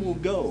 some will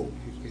go,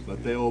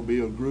 but there will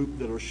be a group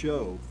that will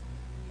show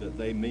that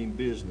they mean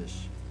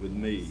business with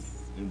me.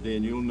 And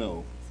then you'll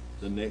know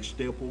the next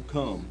step will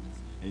come,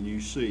 and you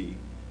see.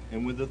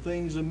 And with the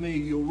things of me,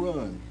 you'll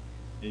run,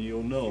 and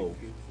you'll know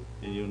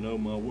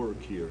my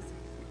work here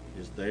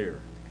is there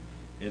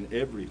and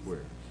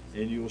everywhere.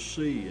 And you'll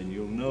see, and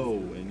you'll know,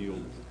 and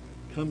you'll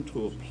come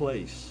to a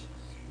place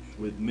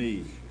with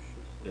me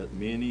that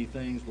many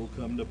things will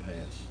come to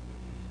pass,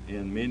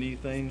 and many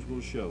things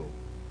will show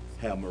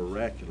how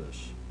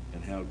miraculous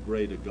and how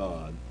great a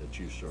God that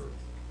you serve.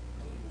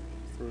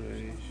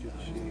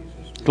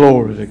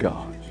 Glory to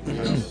God.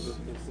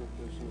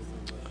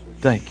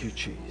 Thank you,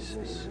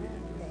 Jesus.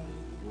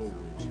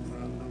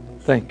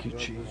 Thank you,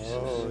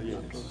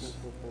 Jesus.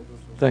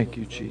 Thank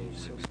you,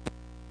 Jesus.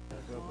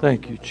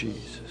 Thank you,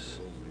 Jesus.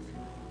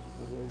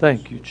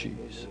 Thank you,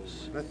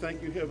 Jesus. I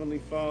thank you, Heavenly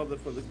Father,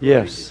 for the grace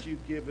Yes. that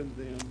you've given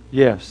them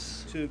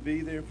Yes. to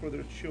be there for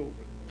their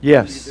children.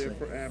 Yes. To be there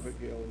for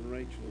Abigail and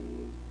Rachel and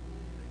Luke.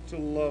 To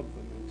love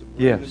them and to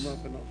bring Yes. them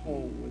up in a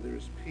home where there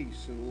is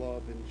peace and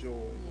love and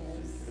joy.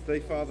 That they,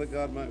 Father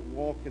God, might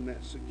walk in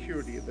that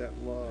security of that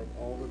love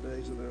all the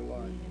days of their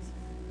life.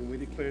 And we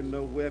declare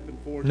no weapon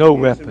forged No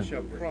against weapon. them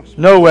shall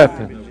prosper. No in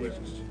weapon. the name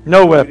of Jesus.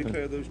 No We weapon.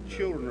 declare those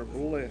children are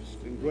blessed,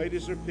 and great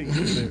is their peace,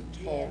 and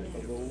they're taught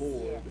of the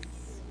Lord.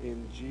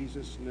 In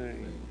Jesus'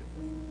 name.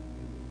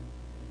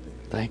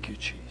 Thank you,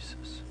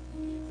 Jesus.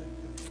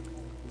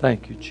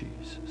 Thank you,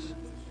 Jesus.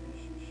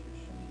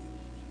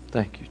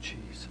 Thank you,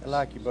 Jesus. I'd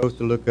like you both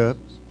to look up.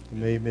 You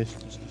may miss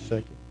just a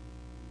second.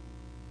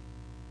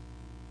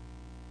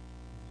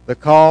 The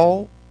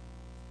call,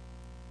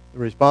 the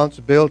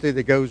responsibility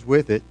that goes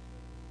with it,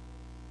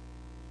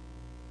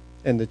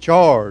 and the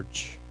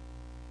charge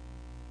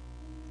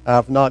I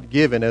have not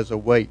given as a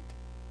weight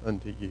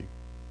unto you.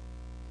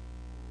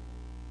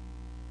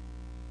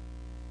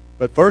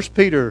 But 1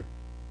 Peter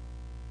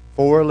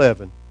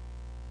 4:11,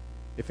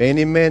 if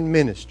any man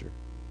minister,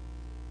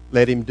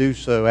 let him do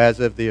so as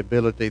of the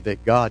ability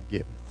that God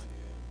giveth,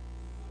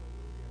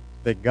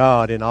 that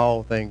God in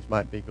all things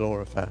might be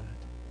glorified.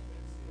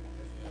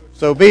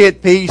 So be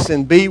at peace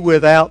and be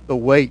without the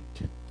weight.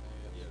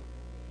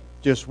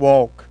 Just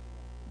walk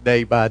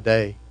day by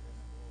day.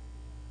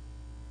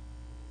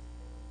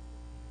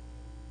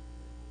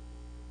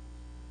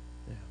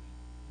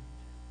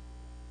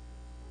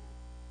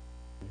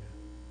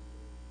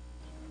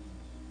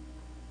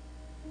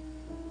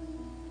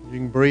 You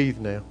can breathe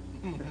now.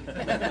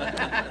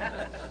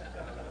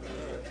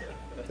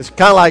 It's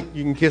kind of like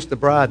you can kiss the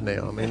bride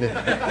now. I mean,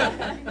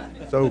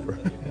 it's over.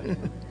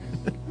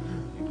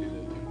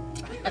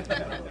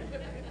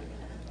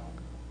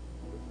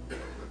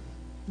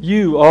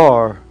 You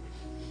are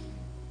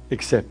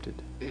accepted.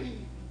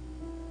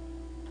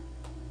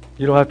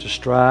 You don't have to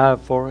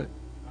strive for it.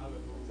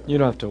 You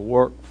don't have to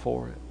work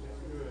for it.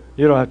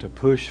 You don't have to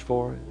push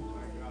for it.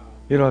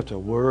 You don't have to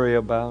worry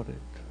about it.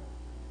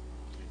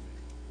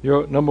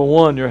 Number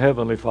one, your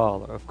Heavenly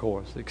Father, of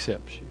course,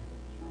 accepts you.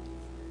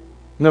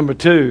 Number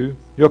two,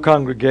 your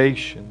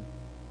congregation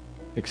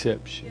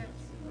accepts you.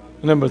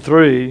 Number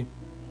three,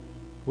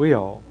 we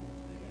all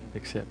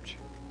accept you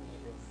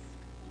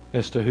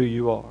as to who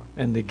you are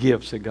and the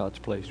gifts that God's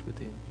placed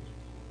within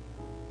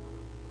you.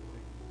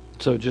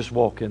 So just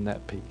walk in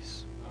that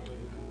peace.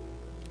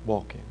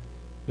 Walk in.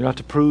 You don't have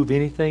to prove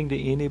anything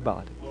to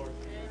anybody. You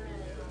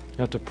don't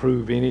have to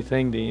prove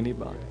anything to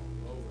anybody.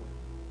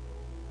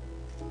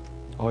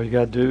 All you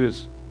got to do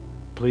is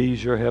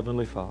please your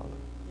Heavenly Father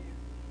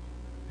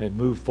and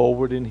move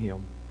forward in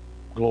Him.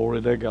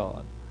 Glory to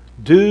God.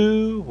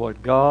 Do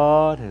what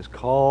God has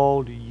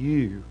called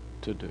you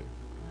to do.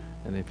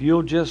 And if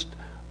you'll just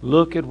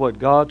look at what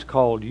God's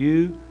called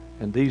you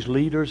and these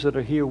leaders that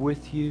are here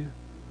with you,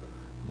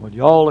 what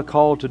y'all are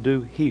called to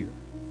do here,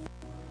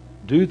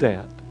 do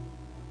that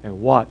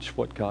and watch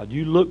what God.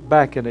 You look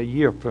back in a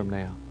year from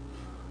now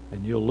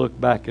and you'll look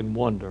back and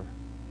wonder,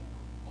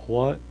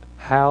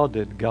 how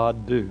did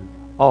God do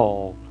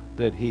all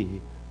that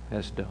He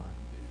has done?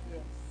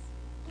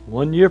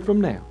 1 year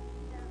from now.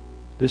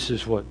 This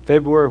is what?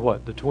 February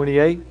what? The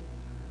 28th?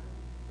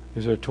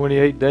 Is there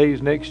 28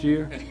 days next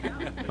year?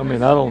 I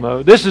mean, I don't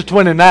know. This is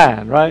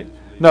 29, right?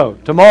 No,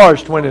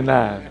 tomorrow's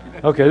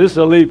 29. Okay, this is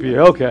a leap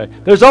year. Okay.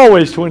 There's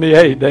always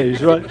 28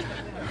 days, right?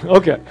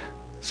 Okay.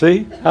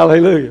 See?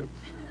 Hallelujah.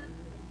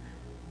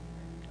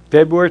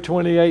 February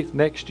 28th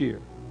next year.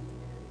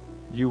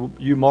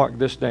 You mark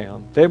this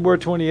down. February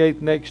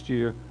 28th next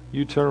year,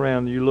 you turn around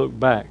and you look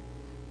back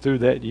through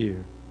that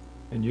year,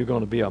 and you're going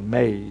to be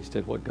amazed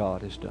at what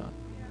God has done.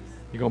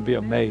 You're going to be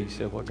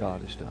amazed at what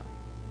God has done.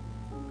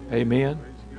 Amen.